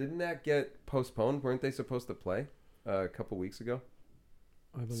matchup, didn't that get postponed? Weren't they supposed to play a couple weeks ago?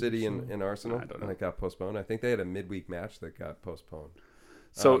 City and Arsenal, I don't know. and it got postponed. I think they had a midweek match that got postponed.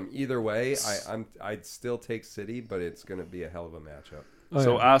 So either way, I'd still take City, but it's going to be a hell of a matchup.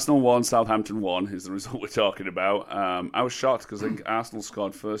 Arsenal won, Southampton won is the result we're talking about. I was shocked because I think Arsenal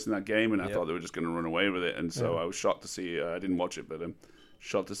scored first in that game, and I thought they were just going to run away with it. And so I was shocked to see. I didn't watch it, but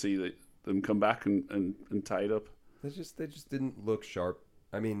shocked to see them come back and tie it up. They just didn't look sharp.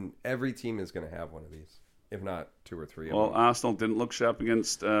 I mean, every team is going to have one of these, if not two or three. Well, Arsenal didn't look sharp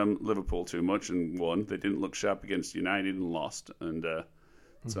against Liverpool too much and won. They didn't look sharp against United and lost. And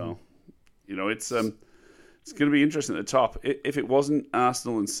so, it's going to be interesting at the top. If it wasn't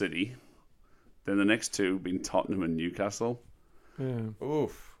Arsenal and City, then the next two being Tottenham and Newcastle. Yeah.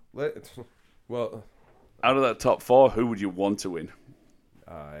 Oof. Well, out of that top four, who would you want to win?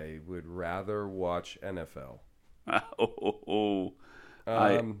 I would rather watch NFL.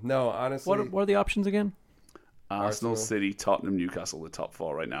 No, honestly. What are the options again? Arsenal, City, Tottenham, Newcastle, the top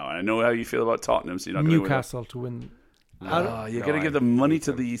four right now. And I know how you feel about Tottenham, so you're not going to Newcastle to win. You're going to give the money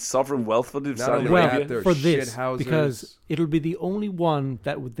to the sovereign wealth fund of Saudi only Arabia? that, For this, shithousers. because it'll be the only one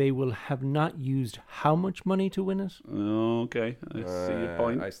that they will have not used how much money to win it? Okay, I see your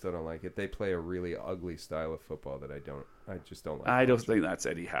point. I still don't like it. They play a really ugly style of football that I just don't like. I don't think that's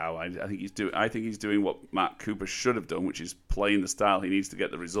Eddie Howe. I think he's doing what Matt Cooper should have done, which is playing the style he needs to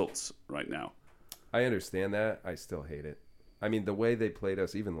get the results right now. I understand that. I still hate it. I mean, the way they played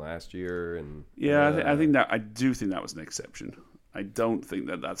us even last year, and I do think that was an exception. I don't think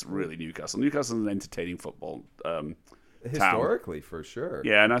that's really Newcastle. Newcastle's an entertaining football historically town. For sure.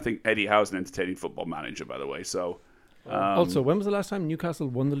 Yeah, and I think Eddie Howe's an entertaining football manager, by the way. So, also, when was the last time Newcastle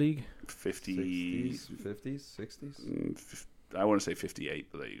won the league? 50s, 50s, 60s. I want to say 58,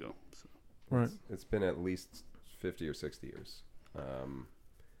 but there you go. So. Right, it's been at least 50 or 60 years.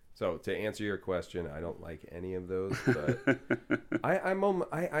 So to answer your question, I don't like any of those, but I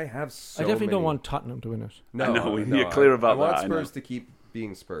have so I definitely many. don't want Tottenham to win it. No, you're clear about I want that. Spurs to keep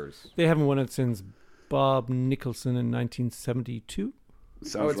being Spurs. They haven't won it since Bob Nicholson in 1972.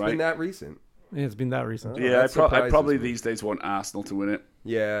 Sounds it's right. been that recent. Yeah, it's been that recent. Yeah, I probably me. These days want Arsenal to win it.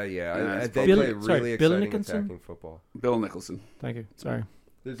 Yeah. They Bill- play really sorry, Bill exciting Nicholson? attacking football. Bill Nicholson. Thank you. Sorry.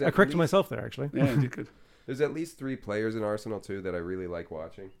 There's I at corrected least- myself there, actually. Yeah, you could. There's at least 3 players in Arsenal too that I really like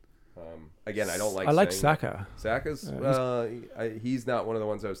watching. Again, I don't like. I like saying Saka. Saka's. He's not one of the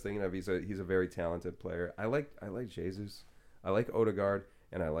ones I was thinking of. He's a very talented player. I like Jesus. I like Odegaard,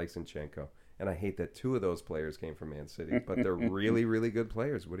 and I like Zinchenko. And I hate that 2 of those players came from Man City, but they're really, really good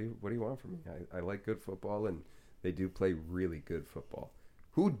players. What do you want from me? I like good football, and they do play really good football.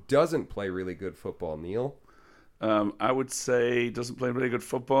 Who doesn't play really good football, Neil? I would say doesn't play really good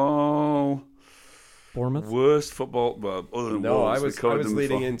football. Bournemouth. Worst football, well, other than Wolves. I was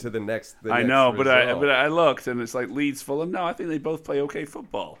leading into the next. I know, but I looked, and it's like Leeds, Fulham. No, I think they both play okay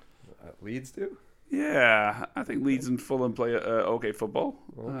football. Leeds do. Yeah, I think Leeds and Fulham play okay football.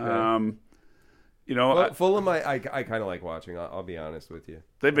 Okay. Fulham, I kind of like watching. I'll be honest with you.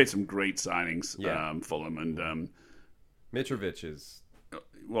 They've made some great signings. Yeah. Fulham and Mitrovic is.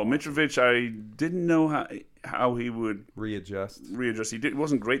 Well, Mitrovic, I didn't know how he would readjust. He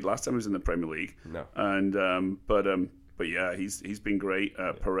wasn't great last time he was in the Premier League. No. And but yeah, he's been great.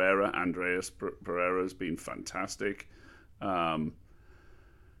 Andreas Pereira's been fantastic. So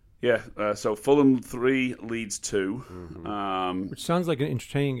Fulham 3, Leeds 2. Mm-hmm. Which sounds like an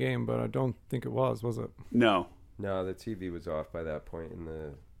entertaining game, but I don't think it was it? No, the TV was off by that point in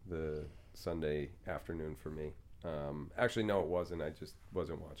the Sunday afternoon for me. Actually, no, it wasn't. I just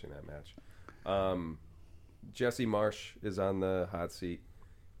wasn't watching that match. Jesse Marsch is on the hot seat.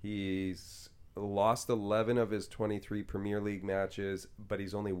 He's lost 11 of his 23 Premier League matches, but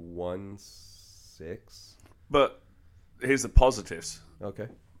he's only won 6. But here's the positives. Okay.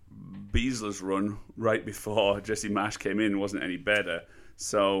 Beasley's run right before Jesse Marsch came in wasn't any better.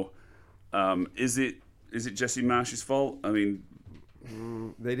 So, is it Jesse Marsch's fault? I mean,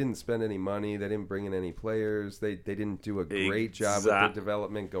 they didn't spend any money. They didn't bring in any players. They didn't do a great job with their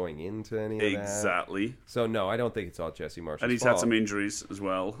development going into any of that. Exactly. So no, I don't think it's all Jesse Marsch's fault. And he's had some injuries as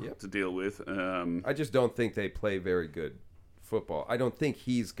well to deal with. I just don't think they play very good football. I don't think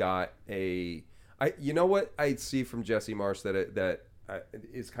he's got a. You know what I see from Jesse Marsch that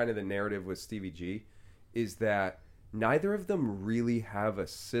is kind of the narrative with Stevie G, is that neither of them really have a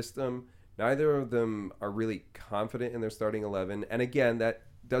system. Neither of them are really confident in their starting 11. And again, that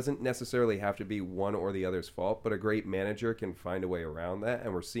doesn't necessarily have to be one or the other's fault, but a great manager can find a way around that,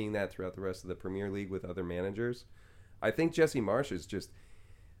 and we're seeing that throughout the rest of the Premier League with other managers. I think Jesse Marsch is just...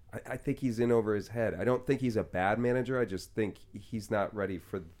 I think he's in over his head. I don't think he's a bad manager. I just think he's not ready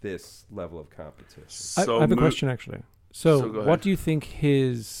for this level of competition. I have a question, actually. So what do you think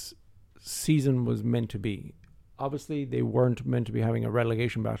his season was meant to be? Obviously, they weren't meant to be having a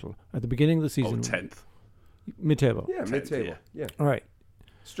relegation battle. At the beginning of the season... 10th. Mid-table. Yeah, mid-table. Yeah. All right.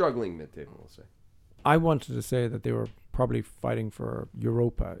 Struggling mid-table, we'll say. I wanted to say that they were probably fighting for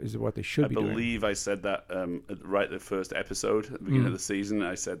Europa, is what they should be doing. I believe I said that right at the first episode, at the beginning of the season.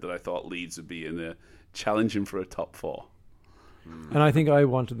 I said that I thought Leeds would be in there challenging for a top 4. And I think I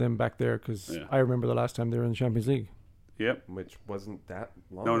wanted them back there because I remember the last time they were in the Champions League. Yep. Which wasn't that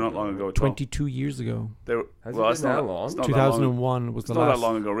long ago. No, not long ago at all. 22 years ago. Has it been that long? 2001 was the last. It's not that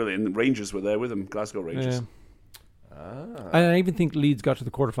long ago, really. And the Rangers were there with them, Glasgow Rangers. Yeah. And I even think Leeds got to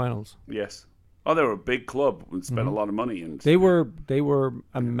the quarterfinals. Yes. Oh, they were a big club and spent a lot of money. And they were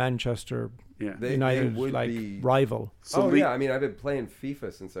a Manchester United rival. So I mean, I've been playing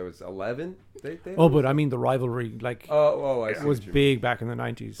FIFA since I was 11. But I mean the rivalry was big back in the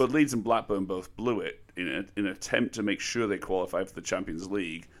 90s. But Leeds and Blackburn both blew it in an attempt to make sure they qualified for the Champions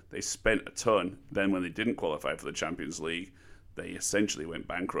League. They spent a ton. Then when they didn't qualify for the Champions League, they essentially went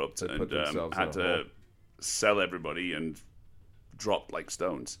bankrupt and had to sell everybody and dropped like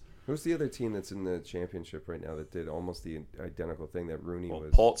stones. Who's the other team that's in the championship right now that did almost the identical thing that Rooney was?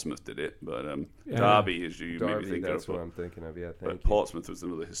 Portsmouth did it, but Derby, as you maybe think that's what I'm thinking of. Yeah, thank you. Portsmouth was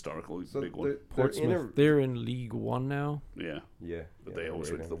another historical big one. Portsmouth, they're in League One now. Yeah. But they always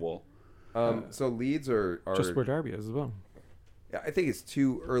went to the wall. So Leeds are just where Derby is as well. Yeah, I think it's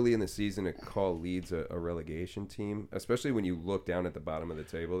too early in the season to call Leeds a relegation team, especially when you look down at the bottom of the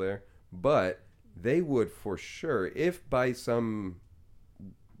table there. But they would for sure, if by some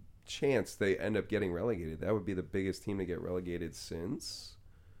chance they end up getting relegated, that would be the biggest team to get relegated since.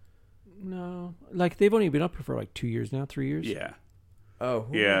 No, they've only been up for 2 years now, 3 years. Yeah. Oh,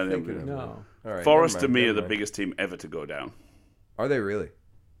 who am I thinking of? No. All right, Forest to me are the biggest team ever to go down. Are they really?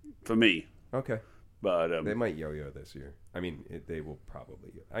 For me. Okay. But they might yo-yo this year. I mean, they will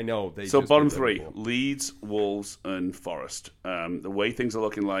probably. I know they. So bottom 3: Leeds, Wolves, and Forest. The way things are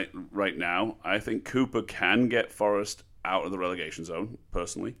looking like right now, I think Cooper can get Forest out of the relegation zone.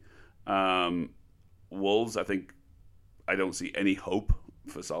 Personally. Wolves, I don't see any hope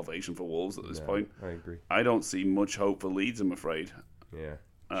for salvation for Wolves at this point. I agree. I don't see much hope for Leeds, I'm afraid. Yeah.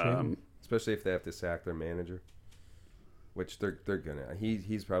 Especially if they have to sack their manager, which they're gonna.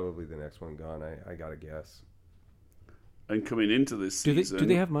 He's probably the next one gone. I gotta guess. And coming into this season, do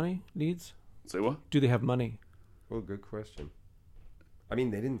they have money, Leeds? Say what? Do they have money? Well, good question. I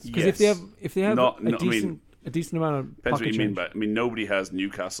mean, they didn't. Because if they have a decent amount of depends pocket what you mean, change. but nobody has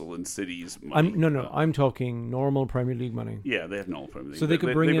Newcastle and City's money. I'm talking normal Premier League money. Yeah, they have normal Premier League. So they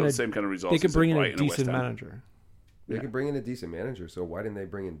could bring in the same kind of resources. They could bring in a Brighton decent manager. They could bring in a decent manager. So why didn't they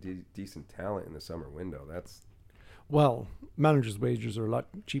bring in decent talent in the summer window? Well, managers' wages are a lot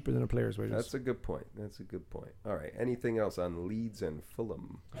cheaper than a player's wages. That's a good point. All right. Anything else on Leeds and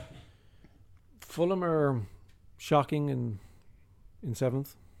Fulham? Fulham are shocking in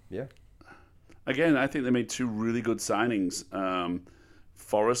 7th. Yeah. Again, I think they made 2 really good signings.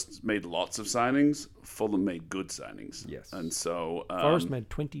 Forest made lots of signings. Fulham made good signings. Yes. And so Forest made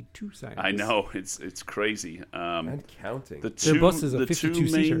 22 signings. I know, it's crazy. And counting. Their bus is a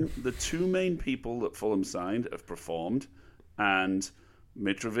 52-seater. The 2 main people that Fulham signed have performed, and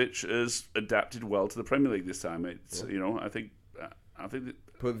Mitrovic has adapted well to the Premier League this time. It's I think that,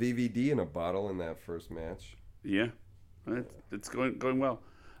 put VVD in a bottle in that first match. Yeah, it's going well.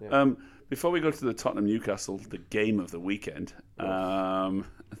 Yeah. Before we go to the Tottenham Newcastle, the game of the weekend.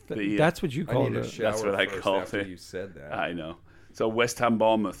 That's what you called it. That's what I called after it. You said that. I know. So West Ham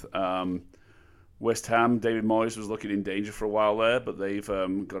Bournemouth. West Ham, David Moyes was looking in danger for a while there, but they've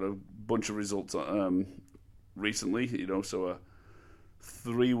got a bunch of results recently. So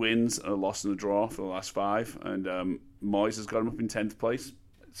 3 wins, a loss and a draw for the last 5, and Moyes has got them up in 10th place.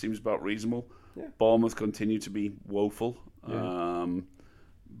 It seems about reasonable. Yeah. Bournemouth continue to be woeful. Yeah.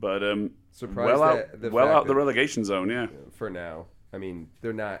 But surprised well out the relegation zone, yeah. For now, I mean,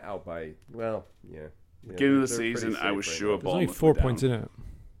 they're not out by beginning of the season. I was sure There's Bournemouth only 4 were down. points in it.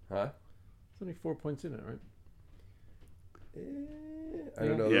 Huh? There's only 4 points in it, right? I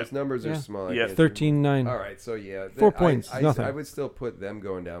don't know. Yeah. Those numbers are small. Yeah, 13-9. All right, so 4 points, nothing. I would still put them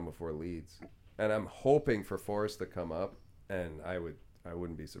going down before Leeds, and I'm hoping for Forest to come up, and I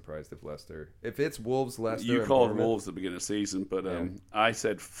wouldn't be surprised if it's Wolves, Leicester. You and called Bournemouth. Wolves at the beginning of the season, but I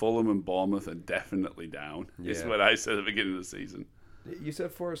said Fulham and Bournemouth are definitely down. Is what I said at the beginning of the season. You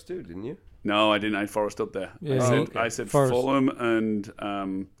said Forest too, didn't you? No, I didn't. I had Forest up there. Yeah, I said Forest. Fulham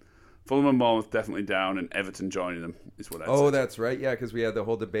and Bournemouth definitely down, and Everton joining them is what I said. Oh, that's right. Yeah, because we had the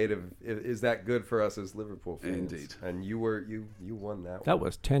whole debate of is that good for us as Liverpool fans? Indeed. And you won that. That one.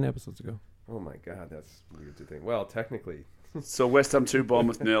 was 10 episodes ago. Oh my God, that's weird to think. Well, technically. So West Ham 2,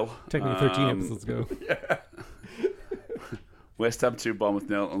 Bournemouth 0. Technically 13 episodes ago. Yeah. West Ham 2, Bournemouth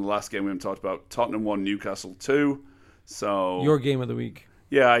 0. And the last game we haven't talked about, Tottenham 1, Newcastle 2. So Your game of the week.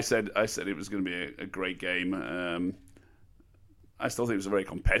 yeah, I said it was going to be a great game. I still think it was a very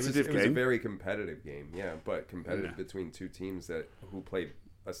competitive It was a game. very competitive game, yeah, but competitive between two teams who play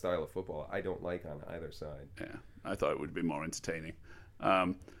a style of football I don't like on either side. Yeah, I thought it would be more entertaining.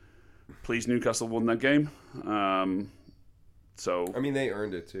 Pleased Newcastle won that game. So I mean, they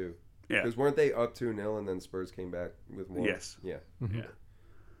earned it too. yeah, Because weren't they up 2-0 and then Spurs came back with more? Yes. Yeah. yeah.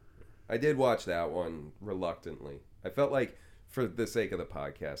 I did watch that one reluctantly. I felt like for the sake of the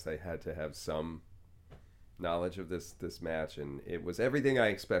podcast, I had to have some knowledge of this match, and it was everything I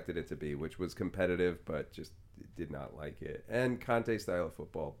expected it to be, which was competitive, but just did not like it. And Conte's style of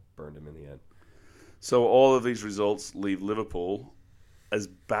football burned him in the end. So all of these results leave Liverpool, as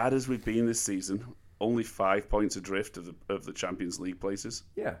bad as we've been this season, only 5 points adrift of the Champions League places.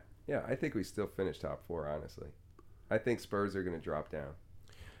 Yeah, I think we still finish top four, honestly. I think Spurs are going to drop down.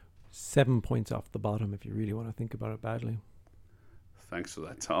 7 points off the bottom if you really want to think about it badly. Thanks for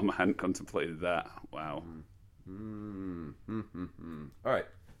that, Tom. I hadn't contemplated that. Wow. All right,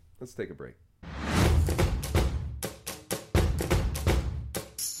 let's take a break.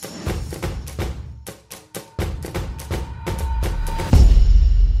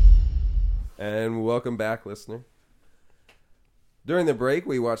 And welcome back, listener. During the break,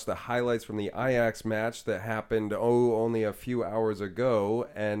 we watched the highlights from the Ajax match that happened, only a few hours ago,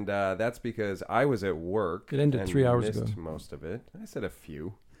 and that's because I was at work. It ended and 3 hours missed ago. most of it. I said a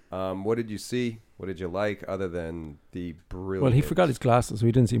few. What did you see? What did you like, other than the brilliant... Well, he forgot his glasses, so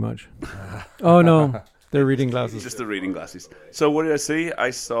he didn't see much. Oh, no. They're reading glasses. Just the reading glasses. So what did I see?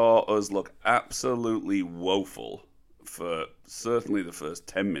 I saw us look absolutely woeful for certainly the first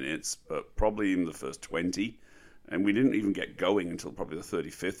 10 minutes, but probably even the first 20. And we didn't even get going until probably the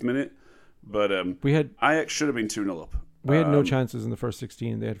 35th minute. But Ajax should have been 2-0 up. We had no chances in the first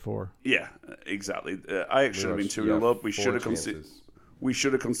 16. They had 4. Yeah, exactly. Ajax should have been 2-0 up. We should have conceded. We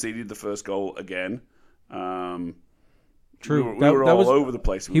should have conceded the first goal again. True. We were all over the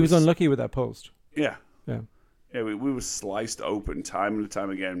place. He was unlucky with that post. Yeah. Yeah. Yeah, we were sliced open time and time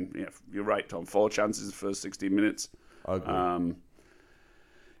again. Yeah, you're right, Tom. 4 chances in the first 16 minutes. Ugly.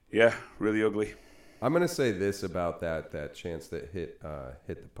 Yeah, really ugly. I'm going to say this about that chance that hit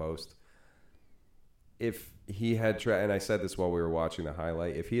the post. If he had tried, and I said this while we were watching the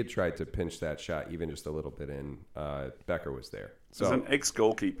highlight, if he had tried to pinch that shot even just a little bit in, Becker was there. So, as an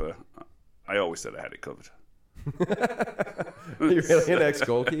ex-goalkeeper, I always said I had it covered. You're really an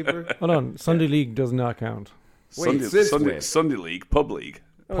ex-goalkeeper? Hold on. Sunday League does not count. Wait, Sunday League, pub league.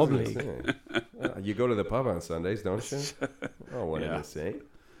 Pub league. You go to the pub on Sundays, don't you? Oh, what did I say?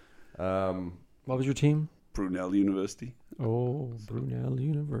 What was your team? Brunel University. Oh, Brunel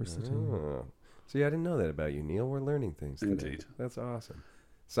University. Oh. See, I didn't know that about you, Neil. We're learning things today. Indeed. That's awesome.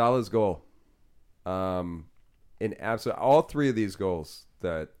 Salah's goal. In all 3 of these goals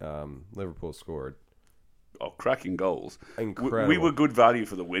that Liverpool scored. Oh, cracking goals. Incredible. We were good value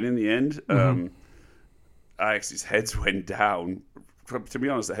for the win in the end. Ajax's heads went down. To be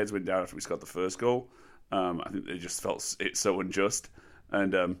honest, the heads went down after we scored the first goal. I think they just felt it so unjust.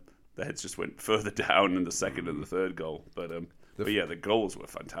 And the heads just went further down in the second and the third goal. But yeah, the goals were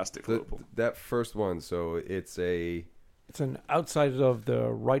fantastic for Liverpool. That first one, so it's an outside of the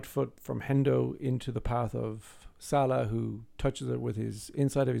right foot from Hendo into the path of Salah, who touches it with his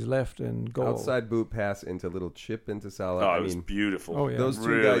inside of his left and goal. Outside boot pass into little chip into Salah. Oh, it was beautiful. Oh, yeah. Those two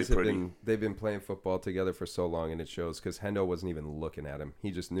really guys pretty. they've been playing football together for so long, and it shows because Hendo wasn't even looking at him. He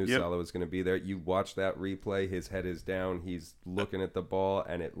just knew Salah was going to be there. You watch that replay, his head is down, he's looking at the ball,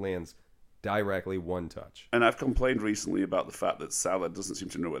 and it lands directly one touch. And I've complained recently about the fact that Salah doesn't seem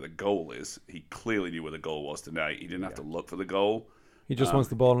to know where the goal is. He clearly knew where the goal was tonight. He didn't have to look for the goal. He just wants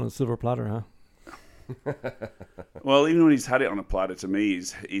the ball on a silver platter, huh? Well, even when he's had it on a platter, to me,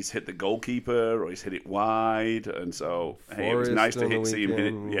 he's hit the goalkeeper or he's hit it wide, and so it was nice to see him hit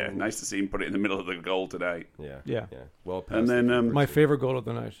it. Yeah, nice to see him put it in the middle of the goal today. Yeah. Well passed. And then my favorite goal of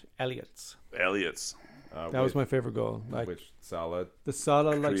the night, Elliott's. That was my favorite goal. Which Salah, the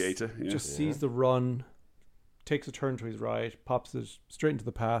Salah creator, just sees the run, takes a turn to his right, pops it straight into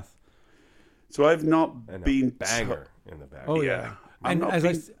the path. So I've not been banger in the back. Oh yeah. And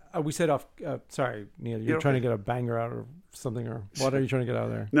we said off. Sorry, Neil. You're trying to get a banger out or something, or what are you trying to get out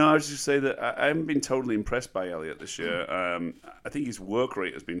of there? No, I was just saying that I haven't been totally impressed by Elliot this year. I think his work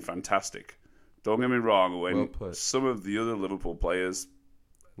rate has been fantastic. Don't get me wrong. When some of the other Liverpool players,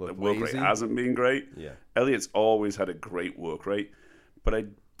 the work rate hasn't been great. Yeah, Elliot's always had a great work rate, but I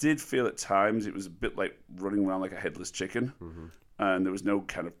did feel at times it was a bit like running around like a headless chicken, and there was no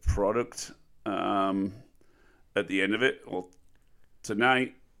kind of product at the end of it. Well,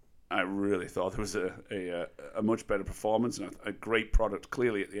 tonight, I really thought there was a much better performance and a great product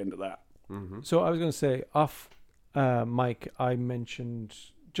clearly at the end of that. So I was going to say, off Mike, I mentioned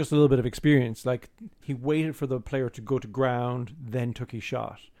just a little bit of experience. Like, he waited for the player to go to ground, then took his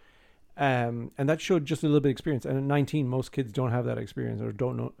shot. And that showed just a little bit of experience. And at 19, most kids don't have that experience or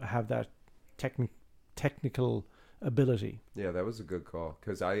don't have that technical ability. Yeah, that was a good call,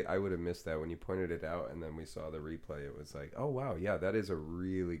 because I would have missed that when you pointed it out, and then we saw the replay. It was like, oh, wow, yeah, that is a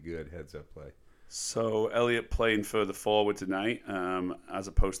really good heads-up play. So Elliot playing further forward tonight, as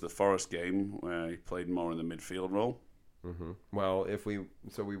opposed to the Forest game where he played more in the midfield role. Well,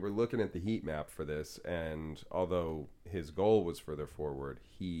 we were looking at the heat map for this, and although his goal was further forward,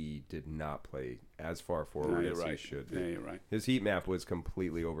 he did not play as far forward as he should be. Yeah, you're right. His heat map was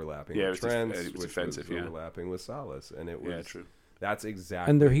completely overlapping with Trent's, it was offensive, was overlapping with Salas, and it was. Yeah, true. That's exactly.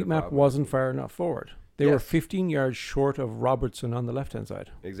 And their heat map wasn't far enough forward. They Yes. were 15 yards short of Robertson on the left-hand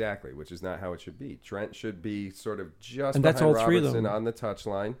side. Exactly, which is not how it should be. Trent should be sort of just And behind that's all three of Robertson them. on the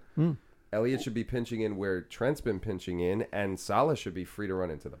touchline. Elliott should be pinching in where Trent's been pinching in, and Salah should be free to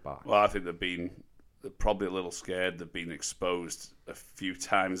run into the box. Well, I think they're probably a little scared. They've been exposed a few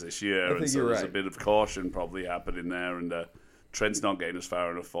times this year, and so there's a bit of caution probably happening there. And Trent's not getting as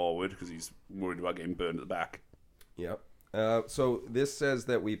far enough forward because he's worried about getting burned at the back. Yep. So this says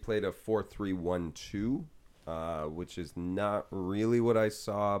that we played a 4-3-1-2, which is not really what I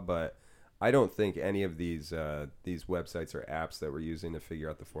saw, but I don't think any of these websites or apps that we're using to figure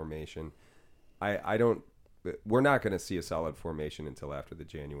out the formation, we're not going to see a solid formation until after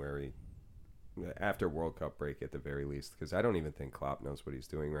World Cup break at the very least, because I don't even think Klopp knows what he's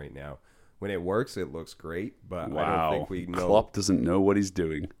doing right now. When it works, it looks great, but I don't think we know. Klopp doesn't know what he's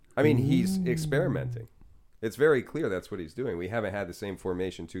doing. I mean, he's experimenting. It's very clear that's what he's doing. We haven't had the same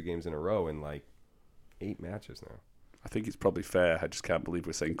formation 2 games in a row in like 8 matches now. I think it's probably fair. I just can't believe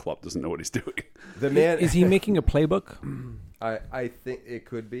we're saying Klopp doesn't know what he's doing. The man Is he making a playbook? I think it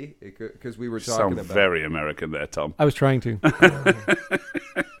could be. It could, because we were talking about. Very American there, Tom. I was trying to.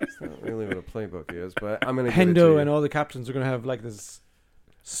 It's not really what a playbook is, but I'm going to. Hendo and all the captains are going to have like this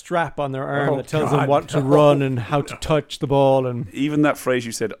strap on their arm that tells them God, what to run and how to touch the ball. And Even that phrase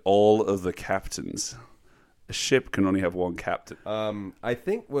you said, all of the captains. A ship can only have one captain. I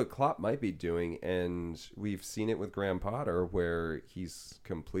think what Klopp might be doing, and we've seen it with Graham Potter, where he's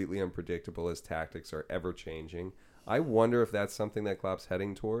completely unpredictable. His tactics are ever changing. I wonder if that's something that Klopp's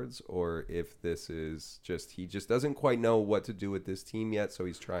heading towards, or if this is just he just doesn't quite know what to do with this team yet, so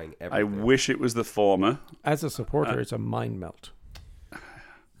he's trying everything. I wish it was the former. as a supporter, it's a mind melt.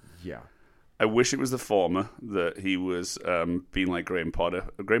 Yeah. I wish it was the former, that he was being like Graham Potter.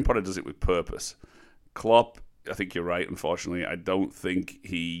 Graham Potter does it with purpose. Klopp, I think you're right, unfortunately. I don't think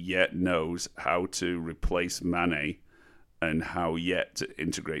he yet knows how to replace Mane and how yet to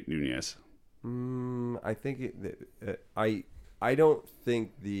integrate Nunez. I think I don't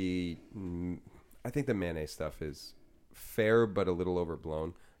think I think the Mane stuff is fair but a little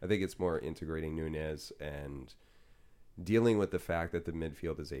overblown. I think it's more integrating Nunez and dealing with the fact that the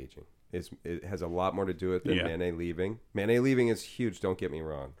midfield is aging. It has a lot more to do with it than Mane leaving. Mane leaving is huge, don't get me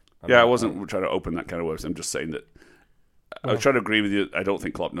wrong. I wasn't trying to open that kind of words. I'm just saying that I was trying to agree with you. I don't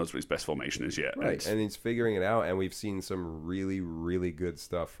think Klopp knows what his best formation is yet. Right, and he's figuring it out, and we've seen some really, really good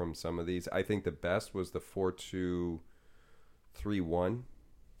stuff from some of these. I think the best was the 4-2-3-1,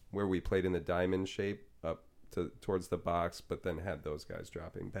 where we played in the diamond shape up towards the box, but then had those guys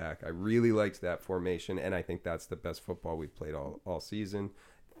dropping back. I really liked that formation, and I think that's the best football we've played all season.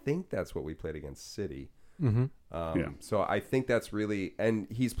 I think that's what we played against City. So I think that's really, and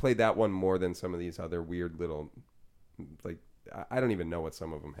he's played that one more than some of these other weird little, like, I don't even know what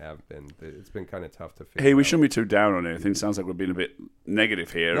some of them have been. It's been kind of tough to figure out. Hey, we shouldn't be too down on anything. Sounds like we're being a bit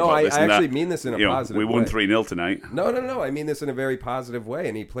negative here. No, I actually mean this in a positive way. We won 3-0 tonight. No. I mean this in a very positive way.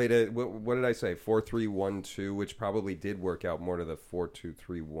 And he played what did I say? 4-3-1-2, which probably did work out more to the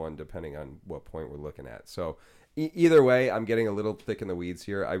 4-2-3-1, depending on what point we're looking at. So either way, I'm getting a little thick in the weeds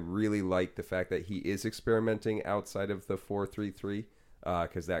here. I really like the fact that he is experimenting outside of the 4-3-3,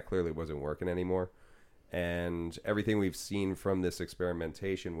 because that clearly wasn't working anymore. And everything we've seen from this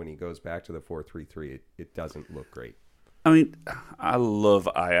experimentation, when he goes back to the 4-3-3, it doesn't look great. I mean, I love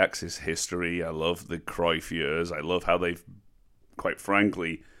Ajax's history. I love the Cruyff years. I love how they've, quite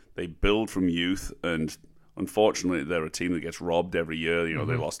frankly, they build from youth, and unfortunately, they're a team that gets robbed every year. You know,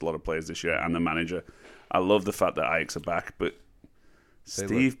 they lost a lot of players this year and the manager. I love the fact that Ajax are back, but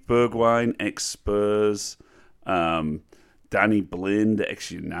Steve Bergwijn, ex-Spurs, Danny Blind,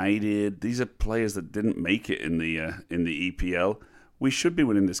 ex-United. These are players that didn't make it in the EPL. We should be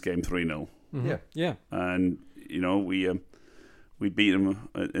winning this game 3-0. Yeah. And you know, we beat them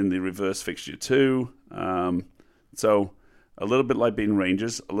in the reverse fixture too. So a little bit like beating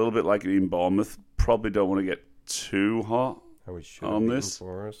Rangers, a little bit like beating Bournemouth. Probably don't want to get too hot on this.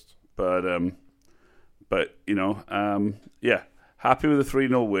 Forest. But you know, yeah, happy with the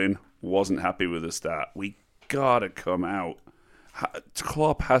 3-0 win. Wasn't happy with the start. We gotta come out.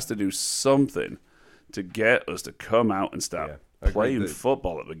 Klopp has to do something to get us to come out and start playing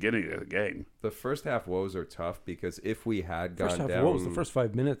football at the beginning of the game. The first half woes are tough because if we had gone First half down, woes, the first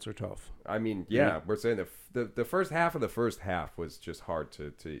 5 minutes are tough. I mean, we're saying the first half of the first half was just hard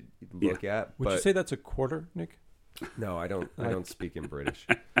to look at. Would you say that's a quarter, Nick? No, I don't speak in British.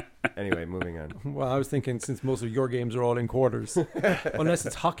 Anyway, moving on. Well, I was thinking since most of your games are all in quarters, unless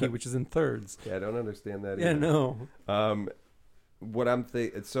it's hockey, which is in thirds. Yeah, I don't understand that. Yeah, either. no. What I'm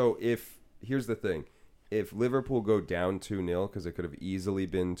thinking. So here's the thing. If Liverpool go down 2-0, because it could have easily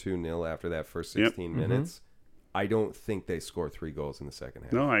been 2-0 after that first 16 minutes, I don't think they score 3 goals in the second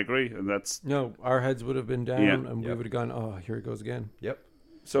half. No, I agree, and that's our heads would have been down, and we would have gone, oh, here it goes again. Yep.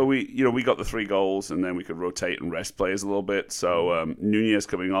 So we got the 3 goals, and then we could rotate and rest players a little bit. So Nunez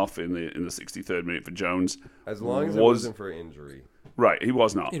coming off in the 63rd minute for Jones. As long as it wasn't for injury. Right, he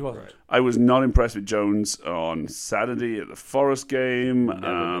was not. It wasn't. Right. I was not impressed with Jones on Saturday at the Forest game.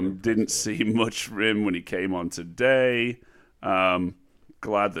 Didn't see much for him when he came on today. Glad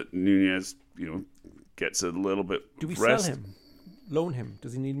that Nunez, gets a little bit Do we rest. sell him? Loan him?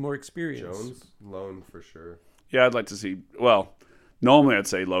 Does he need more experience? Jones, loan for sure. Yeah, I'd like to see. Well, normally I'd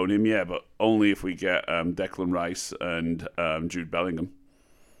say loan him, but only if we get Declan Rice and Jude Bellingham.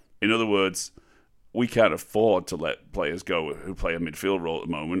 In other words, we can't afford to let players go who play a midfield role at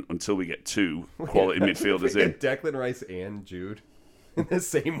the moment until we get 2 quality midfielders in. Declan Rice and Jude in the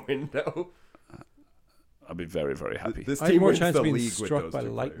same window. I'd be very, very happy. This I had team more wins chance the of being league with struck those by 2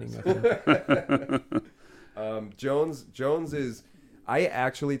 lightning, players. I think. Jones is. I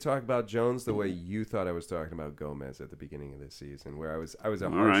actually talk about Jones the way you thought I was talking about Gomez at the beginning of this season, where I was a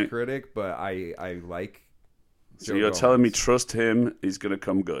harsh critic, but I like. So you're telling me trust him, he's going to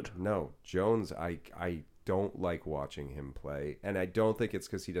come good? No, Jones, I don't like watching him play, and I don't think it's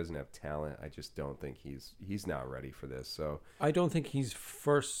because he doesn't have talent. I just don't think he's not ready for this. So I don't think he's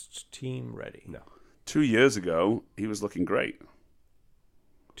first team ready. no. 2 years ago, he was looking great.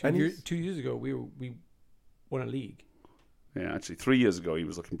 2 years ago, we won a league. Yeah, actually, 3 years ago, he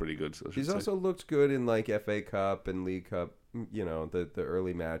was looking pretty good. He's also looked good in like FA Cup and League Cup. The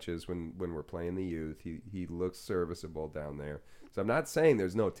early matches when we're playing the youth, he looks serviceable down there. So I'm not saying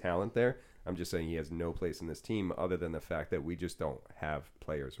there's no talent there. I'm just saying he has no place in this team other than the fact that we just don't have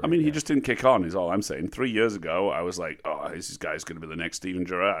players. Right he now. just didn't kick on is all I'm saying. 3 years ago, I was like, oh, this guy's going to be the next Steven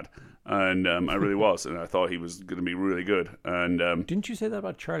Gerrard. And I really was. And I thought he was going to be really good. And Didn't you say that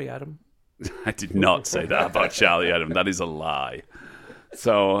about Charlie Adam? I did not say that about Charlie Adam. That is a lie.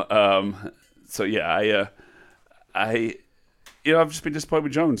 So, yeah, I've just been disappointed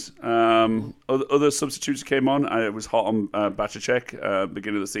with Jones. Other substitutes came on. I was hot on Bacacek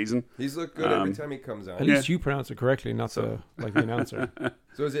beginning of the season. He's looked good every time he comes on. At least you pronounce it correctly, not like the announcer.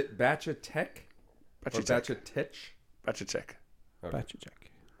 So is it Bacacek? Or Bacacek? Bacacek. Okay. Bacacek.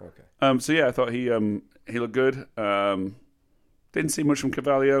 Okay. So yeah, I thought he looked good. Didn't see much from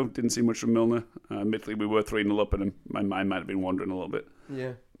Carvalho. Didn't see much from Milner. Admittedly, we were 3-0 up, and my mind might have been wandering a little bit.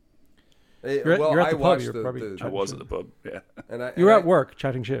 Yeah. You're at the pub. You're probably I was at the pub. Yeah. You were at work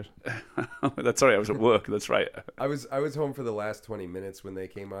chatting shit. That's right. I was at work. That's right. I was home for the last 20 minutes when they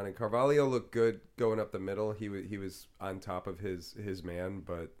came on, and Carvalho looked good going up the middle. He was on top of his man,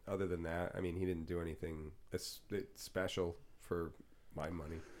 but other than that, he didn't do anything special for my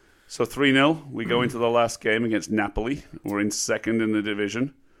money. So 3-0, we go into the last game against Napoli. We're in second in the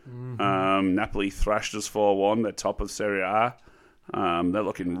division. Mm-hmm. Napoli thrashed us 4-1. They're top of Serie A. They're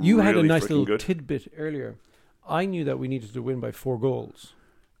looking You really had a nice little good. tidbit earlier. I knew that we needed to win by 4 goals.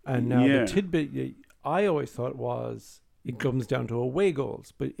 And now the tidbit I always thought was it comes down to away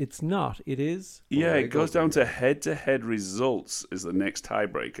goals. But it's not. It is. Yeah, it goes down to head-to-head results is the next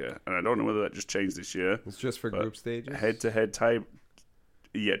tiebreaker. And I don't know whether that just changed this year. It's just for group stages? Head-to-head tie...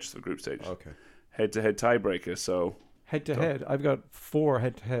 Yeah, just the group stage. Okay. Head-to-head tiebreaker, so... Head-to-head. I've got 4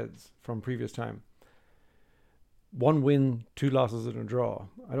 head-to-heads from previous time. 1 win, 2 losses, and a draw.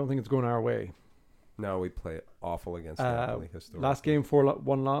 I don't think it's going our way. No, we play awful against Napoli historically. Last game,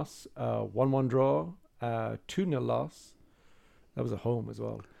 4-1 loss, 1-1 draw, 2-0 loss. That was at home as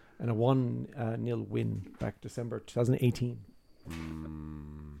well. And a 1-0 win back December 2018.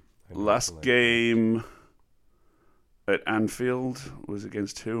 Last game at Anfield was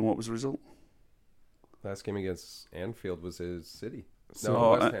against who, and what was the result? Last game against Anfield was his City. So,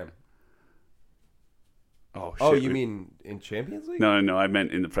 No, West Ham. Oh, shit. Oh, you mean in Champions League? No, I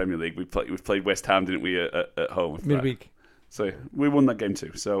meant in the Premier League. We played West Ham, didn't we, at home? Midweek. So we won that game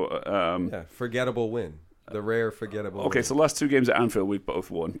too. So yeah, forgettable win. The rare forgettable okay, win. so last 2 games at Anfield, we've both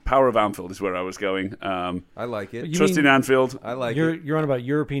won. Power of Anfield is where I was going. I like it. You In Anfield. I like it. You're on about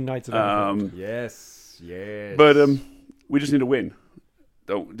European nights at Anfield. Yes. But we just need to win.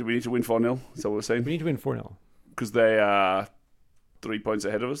 Do we need to win 4-0? Is that what we're saying? We need to win 4-0. Because they are 3 points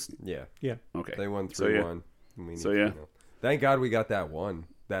ahead of us? Yeah. Yeah. Okay. They won 3-1. So, yeah. So, yeah. 3-0. Thank God we got that one.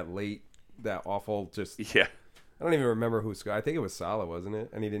 That late, that awful, just... Yeah. I don't even remember who scored. I think it was Salah, wasn't it?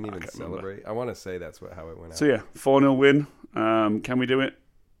 And he didn't even can't celebrate. remember. I want to say that's how it went out. So, yeah, 4-0 win. Can we do it?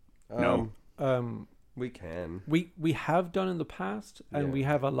 No. We can. We have done in the past, and Yeah. we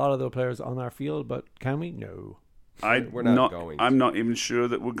have a lot of those players on our field, but can we? No. We're not going to. I'm not even sure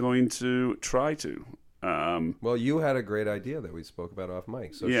that we're going to try to. Well, you had a great idea that we spoke about off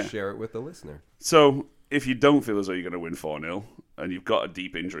mic, so Yeah. share it with the listener. So, if you don't feel as though you're going to win 4-0 and you've got a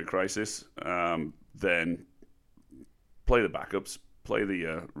deep injury crisis, then play the backups, play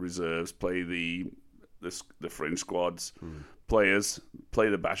the reserves, play the fringe squads, players, play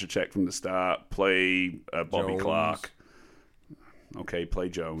the Basher check from the start, play Bobby Jones. Clark. Okay, play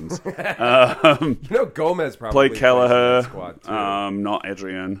Jones. Gomez probably Play plays Kelleher. in that squad too. Not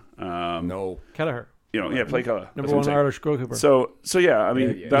Adrian. No. Kelleher, Play Kelleher. number 1 Irish goalkeeper. So yeah, I mean,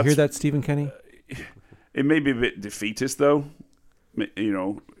 Yeah. you that's hear that, Stephen Kenny? it. May be a bit defeatist though.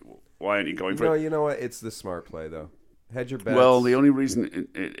 Why aren't you going for No, it? you know what? It's the smart play, though. Hedge your bets. Well, the only reason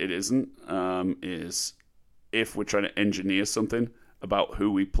it isn't is if we're trying to engineer something about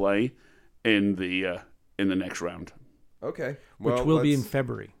who we play in the next round. Okay. Which Well, will be in let's-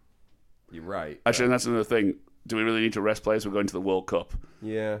 February. You're right. Actually, and that's another thing. Do we really need to rest players? We're going to the World Cup,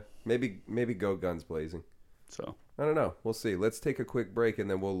 Yeah. Maybe go guns blazing. so. I don't know. We'll see. Let's take a quick break, and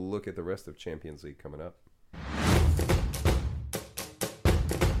then we'll look at the rest of Champions League coming up.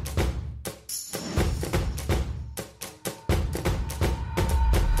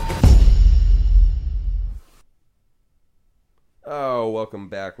 Oh, welcome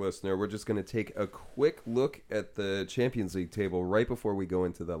back, listener. We're just going to take a quick look at the Champions League table right before we go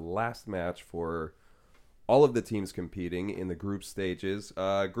into the last match for all of the teams competing in the group stages.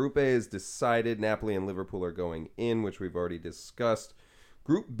 Group A is decided. Napoli and Liverpool are going in, which we've already discussed.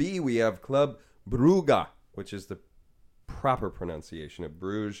 Group B, we have Club Brugge, which is the proper pronunciation of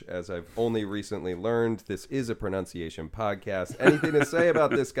Bruges, as I've only recently learned. This is a pronunciation podcast. Anything to say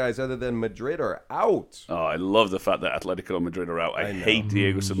about this, guys, other than Madrid are out? Oh, I love the fact that Atletico Madrid are out. I know. hate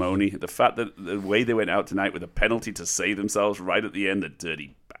Diego Simeone. The fact that the way they went out tonight with a penalty to save themselves right at the end, the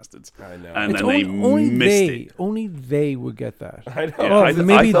dirty bastards. I know. And It's then they missed it. Only they would get that. I know. Oh, I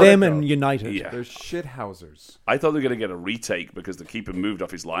maybe thought- them and United. Yeah. They're shithousers. I thought they were going to get a retake because the keeper moved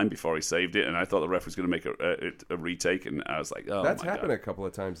off his line before he saved it, and I thought the ref was going to make a retake, and I was like, oh, That's my happened God. a couple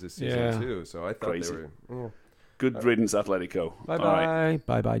of times this season, Yeah. too. So I thought Crazy. they were... Good riddance, Atletico. Bye All right.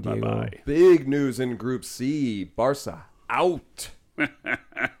 bye. Bye bye, Diego. Bye-bye. Big news in Group C. Barca out.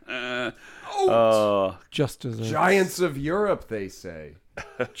 Oh, Just desserts. Giants of Europe, they say.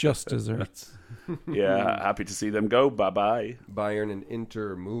 Just desserts. yeah, happy to see them go. Bye-bye. Bayern and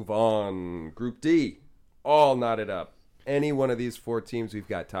Inter move on. Group D, all knotted up. Any one of these 4 teams, we've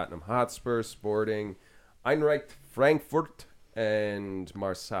got Tottenham Hotspur, Sporting, Eintracht Frankfurt, and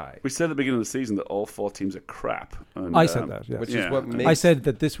Marseille. We said at the beginning of the season that all 4 teams are crap. And, I said that, yes. Which Yeah. is what makes I said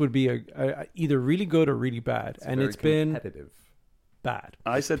that this would be a either really good or really bad, and very it's been competitive. bad.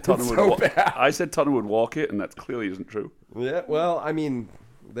 I said Tottenham so would. bad. I said Tottenham would walk it, and that clearly isn't true. Yeah, well, I mean,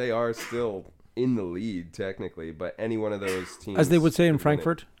 they are still in the lead, technically, but any one of those teams... As they would say in could win it.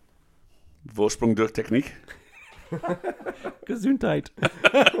 Frankfurt, Vorsprung durch Technik. Gesundheit.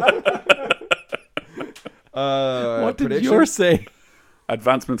 What did prediction? yours say?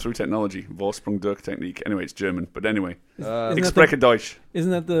 Advancement through technology. Vorsprung durch Technik. Anyway, it's German. But anyway. Isn't Ich that spreche Deutsch.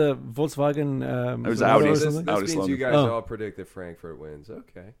 Isn't that the Volkswagen? It was motto Audi. or This, something? this Out of means Sloan. you guys Oh. all predict that Frankfurt wins.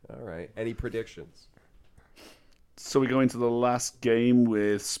 Okay, all right. Any predictions? So we go into the last game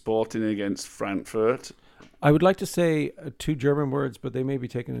with Sporting against Frankfurt. I would like to say 2 German words, but they may be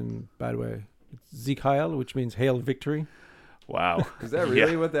taken in a bad way. It's Sieg Heil, which means hail victory. Wow. Is that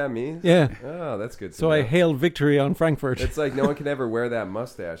really what that means? Yeah. Oh, that's good. So I hailed victory on Frankfurt. It's like no one can ever wear that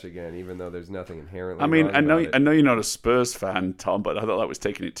mustache again, even though there's nothing inherently. I mean, wrong I know about you're not a Spurs fan, Tom, but I thought that was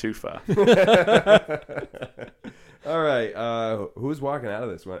taking it too far. it. All right, who's walking out of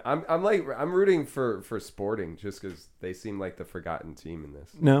this one? I'm rooting for Sporting just because they seem like the forgotten team in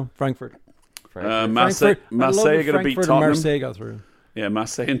this. No, Frankfurt. Marseille are going to beat Tottenham. Marseille got through. Yeah,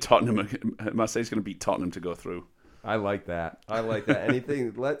 Marseille and Tottenham. Marseille's going to beat Tottenham to go through. I like that.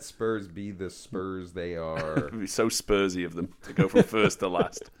 Anything, let Spurs be the Spurs they are. It would be so Spursy of them to go from first to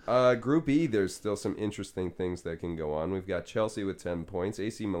last. Group E, there's still some interesting things that can go on. We've got Chelsea with 10 points,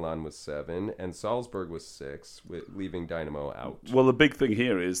 AC Milan with 7, and Salzburg with 6, leaving Dynamo out. Well, the big thing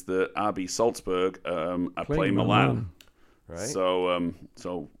here is that RB Salzburg are playing Milan. Right. So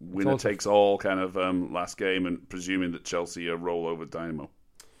winner takes all kind of last game, and presuming that Chelsea roll over Dynamo.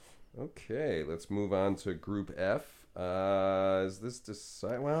 Okay, let's move on to Group F. Is this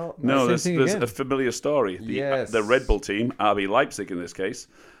decide? Well, no, there's a familiar story. The Red Bull team, RB Leipzig in this case,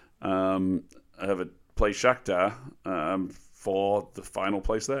 have play Shakhtar for the final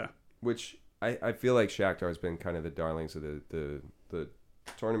place there. Which I feel like Shakhtar has been kind of the darlings of the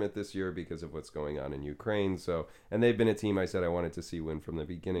tournament this year because of what's going on in Ukraine. So, and they've been a team I said I wanted to see win from the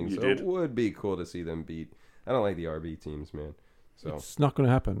beginning. It would be cool to see them beat. I don't like the RB teams, man. So it's not going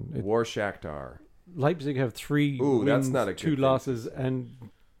to happen. War Shakhtar. Leipzig have 3 wins, that's not a good 2 thing. losses, and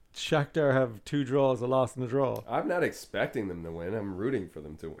Shakhtar have 2 draws, a loss, and a draw. I'm not expecting them to win. I'm rooting for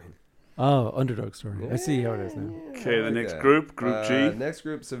them to win. Oh, underdog story. I see how it is now. Okay, the next group, Group G. Next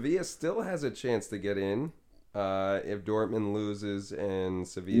group, Sevilla still has a chance to get in if Dortmund loses and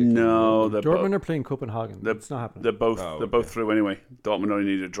Sevilla. No, Dortmund are playing Copenhagen. It's not happening. They're both through anyway. Dortmund only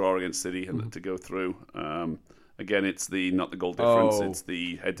need a draw against City to go through. Again, it's not the goal difference; it's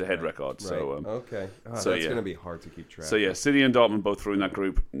the head-to-head record. Right. So okay, that's going to be hard to keep track. So yeah, City and Dortmund both through in that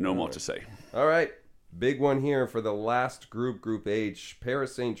group. No more to say. All right, big one here for the last group, Group H.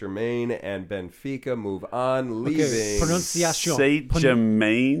 Paris Saint-Germain and Benfica move on, leaving. Okay. Pronunciation.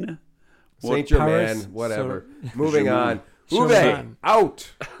 Saint-Germain. Saint-Germain, whatever. Moving on. Uwe,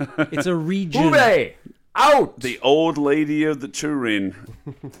 out. It's a region. Uwe, out. The old lady of the Turin,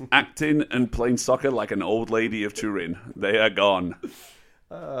 acting and playing soccer like an old lady of Turin. They are gone.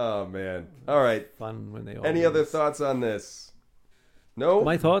 Oh, man. All right. Fun when they all Any other thoughts on this? No?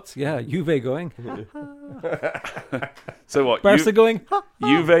 My thoughts? Yeah, Juve going. So what? Barca going.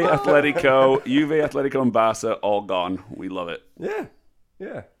 Juve, Atletico, and Barca all gone. We love it. Yeah.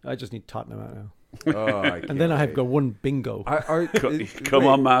 Yeah. I just need Tottenham out now. Oh, and then I have got one bingo. Come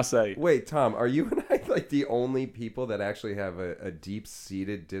on, Marseille. Wait, Tom, are you and I like the only people that actually have a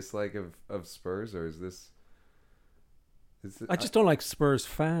deep-seated dislike of Spurs, or is this? I just don't like Spurs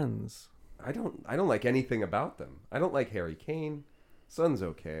fans. I don't like anything about them. I don't like Harry Kane. Son's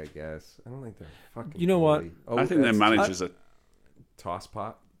okay, I guess. I don't like their fucking. You know what? I think their manager's a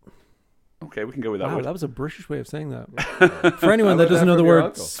tosspot. Okay, we can go with that. Wow, word. that was a British way of saying that. For anyone that doesn't know the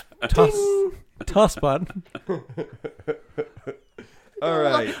word tosspot. All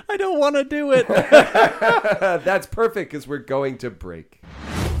right. I don't want to do it. That's perfect because we're going to break.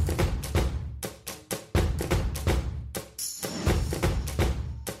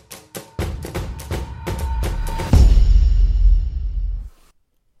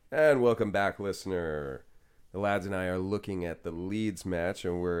 And welcome back, listener. The lads and I are looking at the Leeds match,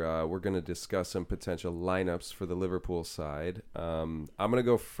 and we're going to discuss some potential lineups for the Liverpool side. I'm going to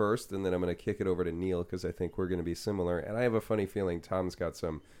go first, and then I'm going to kick it over to Neil because I think we're going to be similar. And I have a funny feeling Tom's got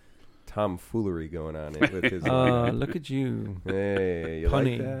some tomfoolery going on with his. Look at you! Hey, you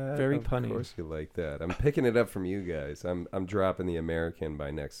punny, like that? very of punny. Of course, you like that. I'm picking it up from you guys. I'm dropping the American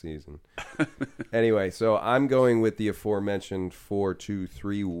by next season. Anyway, so I'm going with the aforementioned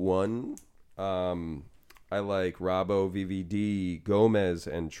 4-2-3-1. I like Robbo, VVD, Gomez,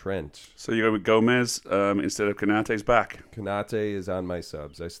 and Trent. So you go with Gomez instead of Konate's back. Konate is on my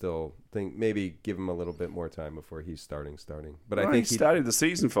subs. I still think maybe give him a little bit more time before he's starting. But I think he started the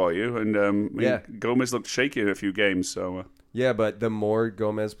season for you, and Gomez looked shaky in a few games. So yeah, but the more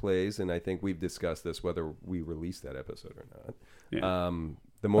Gomez plays, and I think we've discussed this whether we release that episode or not. Yeah.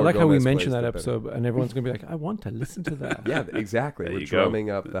 The more I like Gomez how we plays, mentioned that the episode, and everyone's going to be like, I want to listen to that. Yeah, exactly. We're drumming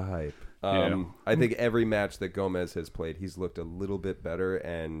up the hype. I think every match that Gomez has played, he's looked a little bit better,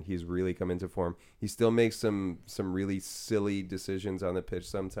 and he's really come into form. He still makes some really silly decisions on the pitch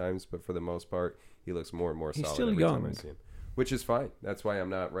sometimes, but for the most part, he looks more and more solid. He's still every young, time I see him, which is fine. That's why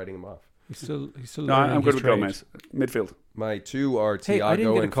I'm not writing him off. He's still. No, I'm good with Gomez. Midfield. My two are Hey, I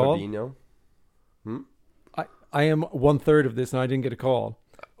didn't Thiago get a and call. Fabinho. I am 1/3 of this, and I didn't get a call.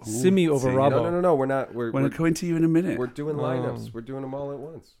 Simi over see, Robbo. No. We're not. We're going to you in a minute. we're doing lineups. We're doing them all at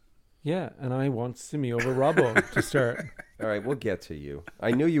once. Yeah, and I want Simi over Robbo to start. All right, we'll get to you.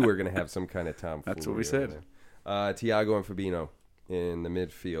 I knew you were going to have some kind of tomfoolery. That's what we said. Thiago and Fabinho in the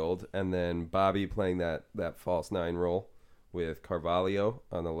midfield, and then Bobby playing that false 9 role with Carvalho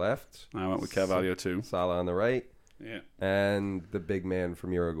on the left. I went with Carvalho too. Salah on the right. Yeah. And the big man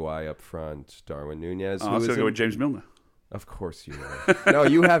from Uruguay up front, Darwin Nunez. I was going to go with James Milner. Of course you are. No,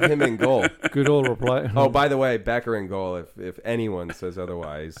 you have him in goal. Good old reply. Oh, by the way, Becker in goal if anyone says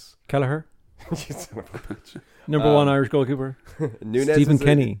otherwise. Kelleher, You son of a bitch. number 1 Irish goalkeeper. Nunez Stephen is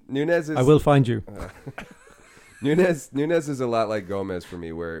Kenny. Nunez is I will find you. Nunez is a lot like Gomez for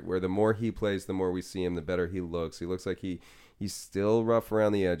me, where the more he plays, the more we see him, the better he looks. He looks like he's still rough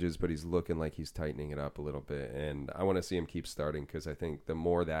around the edges, but he's looking like he's tightening it up a little bit. And I want to see him keep starting because I think the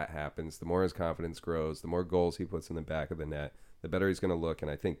more that happens, the more his confidence grows, the more goals he puts in the back of the net, the better he's going to look.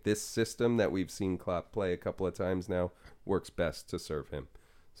 And I think this system that we've seen Klopp play a couple of times now works best to serve him.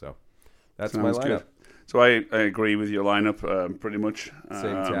 So that's my lineup. Good. So I agree with your lineup pretty much.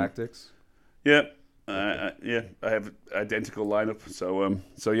 Same tactics. Yeah. I have identical lineup.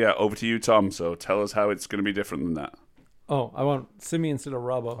 So yeah, over to you, Tom. So tell us how it's going to be different than that. Oh, I want Simi instead of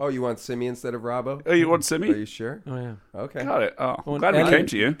Robbo. Oh, you want Simi instead of Robbo? Oh, you want Simi? Are you sure? Oh, yeah. Okay. Got it. Oh, I want glad we Elliot. came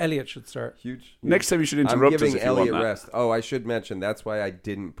to you. Elliot should start. Huge. Next time you should I'm interrupt us giving if you Elliot want that. rest. Oh, I should mention that's why I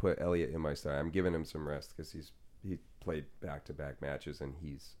didn't put Elliot in my start. I'm giving him some rest because he played back-to-back matches and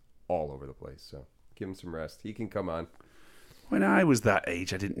he's all over the place. So give him some rest. He can come on. When I was that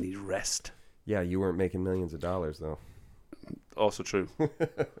age, I didn't need rest. Yeah, you weren't making millions of dollars though. Also true.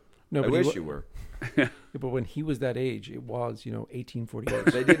 No, I but wish you were. Yeah, but when he was that age, it was 1848.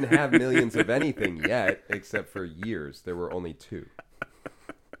 They didn't have millions of anything yet, except for years. There were only 2.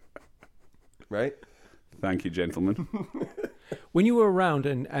 Right? Thank you, gentlemen. When you were around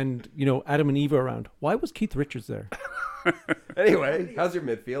and Adam and Eve were around, why was Keith Richards there? Anyway, how's your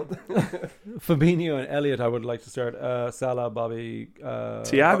midfield? Fabinho and Elliot, I would like to start. Salah, Bobby.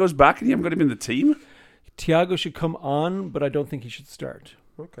 Thiago's back and you haven't got him in the team? Thiago should come on, but I don't think he should start.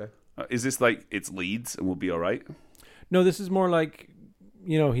 Okay. Is this like it's Leeds and we'll be all right? No, this is more like,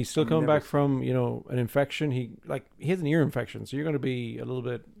 he's still coming back from, an infection. He has an ear infection, so you're going to be a little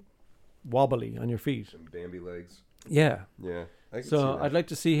bit wobbly on your feet. Some Bambi legs. Yeah. Yeah. I can see So that. I'd like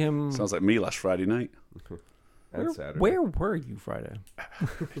to see him. Sounds like me last Friday night. And Saturday. Where were you Friday?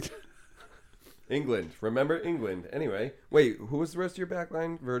 England. Remember England. Anyway. Wait, who was the rest of your back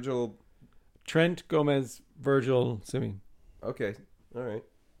line? Virgil. Trent, Gomez, Virgil, Simi. Okay. All right.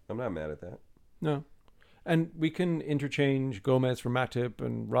 I'm not mad at that. No. And we can interchange Gomez for Matip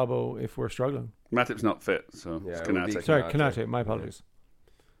and Robbo if we're struggling. Matip's not fit, so Yeah, it's it would be- Konate. Sorry, Konate. Konate. My apologies.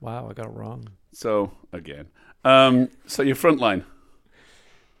 Wow, I got it wrong. So, again. So your front line.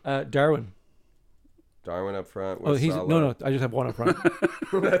 Darwin. Darwin up front. Oh, with he's Salah. no. I just have one up front.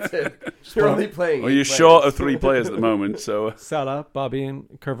 That's it. You're only playing. Well, 8 you're players. short of 3 players at the moment, so... Salah, Bobby,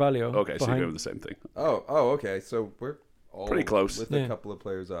 and Carvalho. Okay, so you're behind. going with the same thing. Oh, okay. So we're all Pretty close. with Yeah. a couple of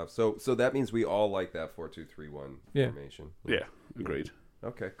players off. So that means we all like that 4-2-3-1 Yeah. formation. Yeah, agreed.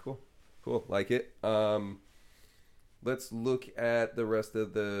 Okay, cool. Like it. Let's look at the rest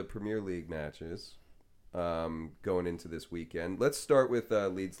of the Premier League matches going into this weekend. Let's start with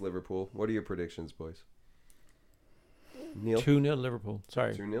Leeds Liverpool. What are your predictions, boys? Neil? 2-0 Liverpool.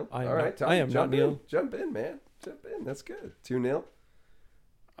 Sorry. 2-0? I am All right, not- Tom, I am not jump in. Neil. Jump in, man. Jump in. That's good. 2-0.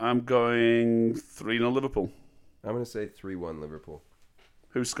 I'm going 3-0 Liverpool. I'm going to say 3-1 Liverpool.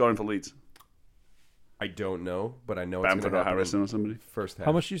 Who's scoring for Leeds? I don't know, but I know it's Bamford going to or happen Harrison or somebody? first half.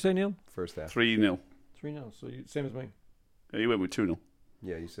 How much did you say, Neil? First half. 3-0. 3-0. So same as me. Yeah, you went with 2-0.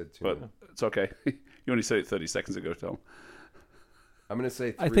 Yeah, you said 2. But it's okay. You only said it 30 seconds ago, Tom. I'm going to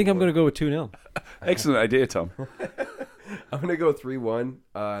say 3-1. I think I'm going to go with 2-0. Excellent idea, Tom. I'm going to go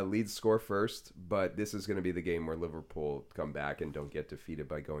 3-1. Leeds score first, but this is going to be the game where Liverpool come back and don't get defeated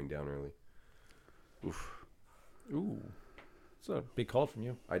by going down early. Oof. Ooh. It's a big call from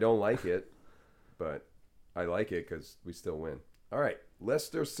you. I don't like it, but I like it because we still win. All right,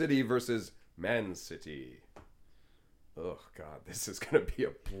 Leicester City versus Man City. Oh, God, this is going to be a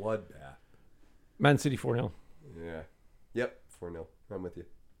bloodbath. Man City 4-0. Yeah. Yep, 4-0. I'm with you.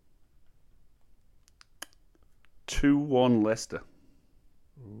 2-1 Leicester.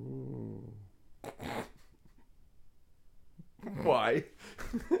 Why?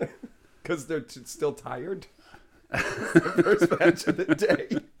 Because they're still tired? The first match of the day.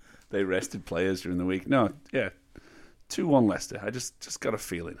 They rested players during the week. No, yeah. 2-1 Leicester. I just got a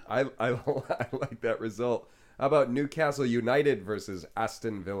feeling. I like that result. How about Newcastle United versus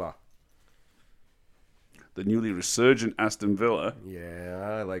Aston Villa? the newly resurgent Aston Villa.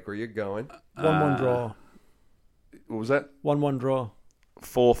 Yeah, I like where you're going. 1-1 draw. What was that? 1-1 draw.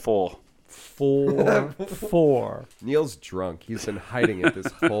 4-4. 4-4. Neil's drunk. He's been hiding it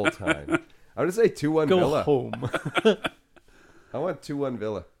this whole time. I'm going to say 2-1 Go Villa. home. I want 2-1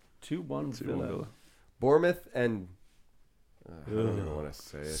 Villa. 2-1 Villa. Bournemouth and... I don't even want to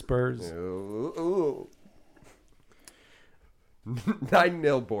say it. Spurs. Ooh.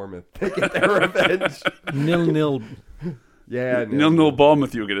 9-0 Bournemouth. They get their revenge. 0-0. Yeah, 0-0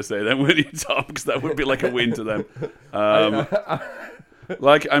 Bournemouth, you were going to say then, weren't you, Tom? Because that would be like a win to them.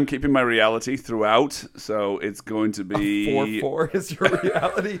 Like, I'm keeping my reality throughout, so it's going to be... 4-4 is your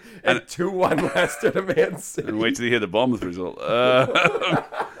reality, and 2-1 Leicester to Man City. And wait till you hear the Bournemouth result.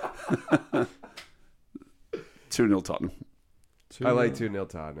 2-0 Tottenham. I like 2-0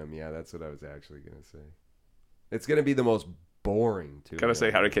 Tottenham. Yeah, that's what I was actually going to say. It's going to be the most boring 2-0. Can I say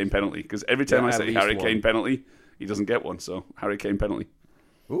Harry Kane penalty? Because every time I say Harry Kane penalty, he doesn't get one. So Harry Kane penalty.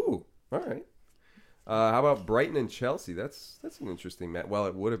 Ooh, all right. How about Brighton and Chelsea? That's an interesting match. Well,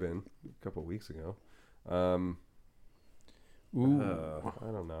 it would have been a couple of weeks ago. I don't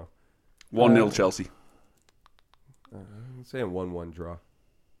know. 1-0 Chelsea. I'm saying 1-1 draw.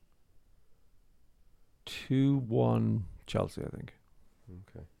 2-1 Chelsea, I think.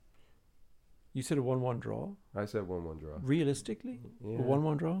 Okay. You said a 1-1 draw? I said 1-1 draw. Realistically? Yeah. A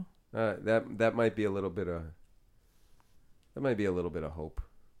 1-1 draw? That might be a little bit of hope.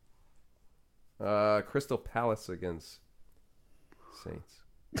 Crystal Palace against Saints.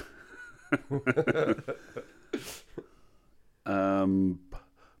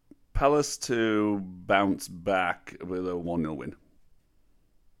 Palace to bounce back with a 1-0 win.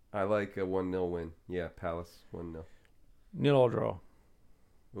 I like a 1-0 win. Yeah, Palace 1-0. 0-0 draw.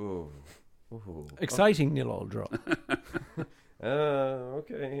 Ooh. Exciting 0-0 draw.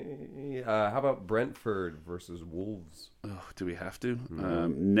 Okay. How about Brentford versus Wolves? Oh, do we have to?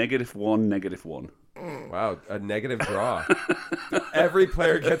 Mm-hmm. -1. Wow, a negative draw. Every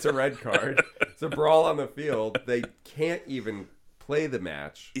player gets a red card. It's a brawl on the field. They can't even play the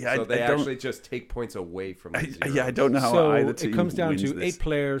match. Yeah, so they I don't- actually just take points away from the zeros. Yeah, I don't know how So either team it comes down wins to this. 8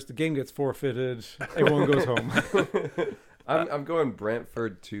 players. The game gets forfeited. Everyone goes home. I'm going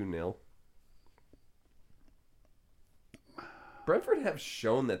Brentford 2-0. Brentford have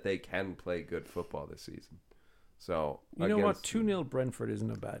shown that they can play good football this season. So You know what? 2-0 Brentford isn't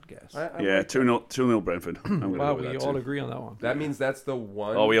a bad guess. Yeah, like 2-0 Brentford. I'm gonna Wow, go with we that all too. agree on that one. that means that's the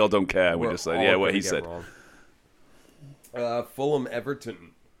one. Oh, we all don't care. We we're just said, all yeah, what gonna he get said. wrong. Fulham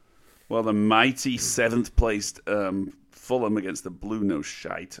Everton. Well, the mighty 7th placed Fulham against the Blue Nose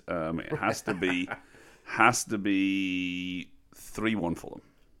shite. It has to be 3-1 Fulham.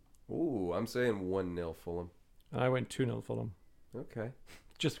 Ooh, I'm saying 1-0 Fulham. I went 2-0 Fulham. Okay.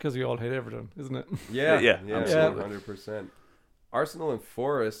 Just because we all hate Everton, isn't it? Yeah, absolutely. 100%. Arsenal and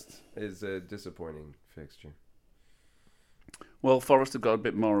Forest is a disappointing fixture. Well, Forest have got a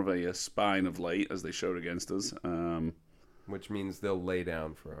bit more of a spine of late, as they showed against us. Which means they'll lay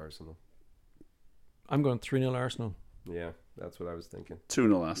down for Arsenal. I'm going 3-0 Arsenal. Yeah, that's what I was thinking.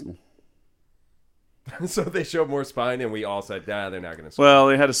 2-0 Arsenal. So they showed more spine, and we all said, they're not going to score. Well,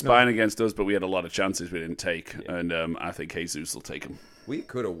 they had a spine against us, but we had a lot of chances we didn't take. Yeah. And I think Jesus will take them. We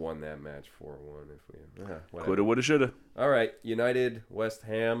could have won that match 4-1 if we... Coulda, woulda, shoulda. All right, United, West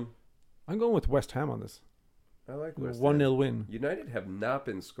Ham. I'm going with West Ham on this. I like West 1-0 Ham. win. United have not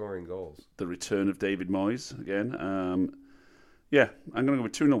been scoring goals. The return of David Moyes again. Yeah, I'm going to go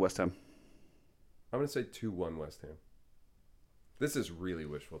with 2-0 West Ham. I'm going to say 2-1 West Ham. This is really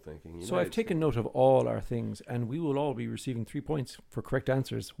wishful thinking. So I've taken note of all our things, and we will all be receiving 3 points for correct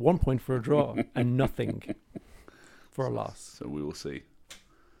answers, 1 point for a draw, and nothing for a loss. So we will see.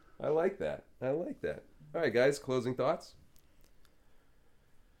 I like that. All right, guys, closing thoughts?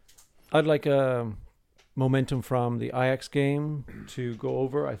 I'd like momentum from the Ajax game to go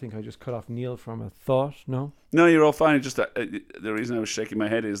over. I think I just cut off Neil from a thought. No, you're all fine. Just that, the reason I was shaking my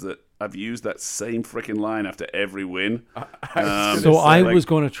head is that I've used that same freaking line after every win. I was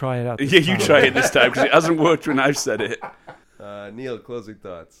going to try it out. Yeah, you try it this time because it hasn't worked when I've said it. Neil, closing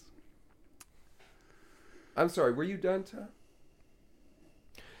thoughts. I'm sorry, were you done, Tom?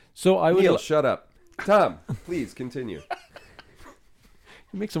 So I would Neil, shut up. Tom, please continue.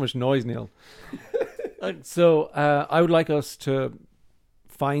 You make so much noise, Neil. So I would like us to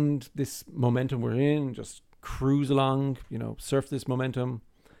find this momentum we're in, just cruise along, surf this momentum,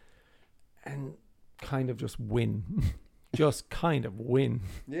 and kind of just win. Just kind of win.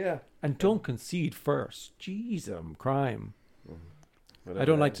 Yeah. And don't concede first. Jeez, crime. I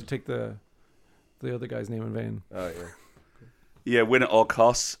don't like to take the other guy's name in vain. Oh, yeah. Yeah, win at all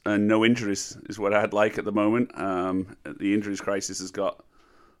costs and no injuries is what I'd like at the moment. The injuries crisis has got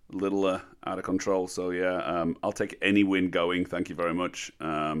a little out of control. So, yeah, I'll take any win going. Thank you very much.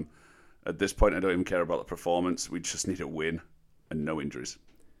 At this point, I don't even care about the performance. We just need a win and no injuries.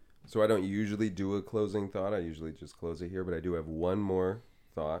 So I don't usually do a closing thought. I usually just close it here. But I do have one more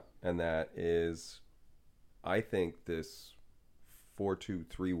thought, and that is I think this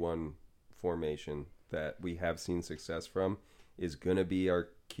 4-2-3-1 formation that we have seen success from is going to be our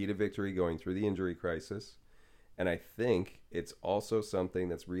key to victory going through the injury crisis. And I think it's also something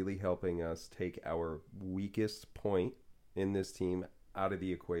that's really helping us take our weakest point in this team out of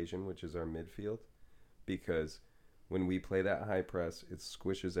the equation, which is our midfield. Because when we play that high press, it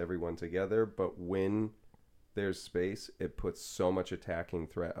squishes everyone together. But when there's space, it puts so much attacking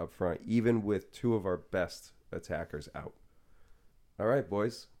threat up front, even with two of our best attackers out. All right,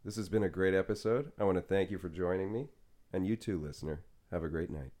 boys, this has been a great episode. I want to thank you for joining me. And you too, listener. Have a great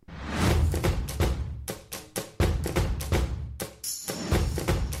night.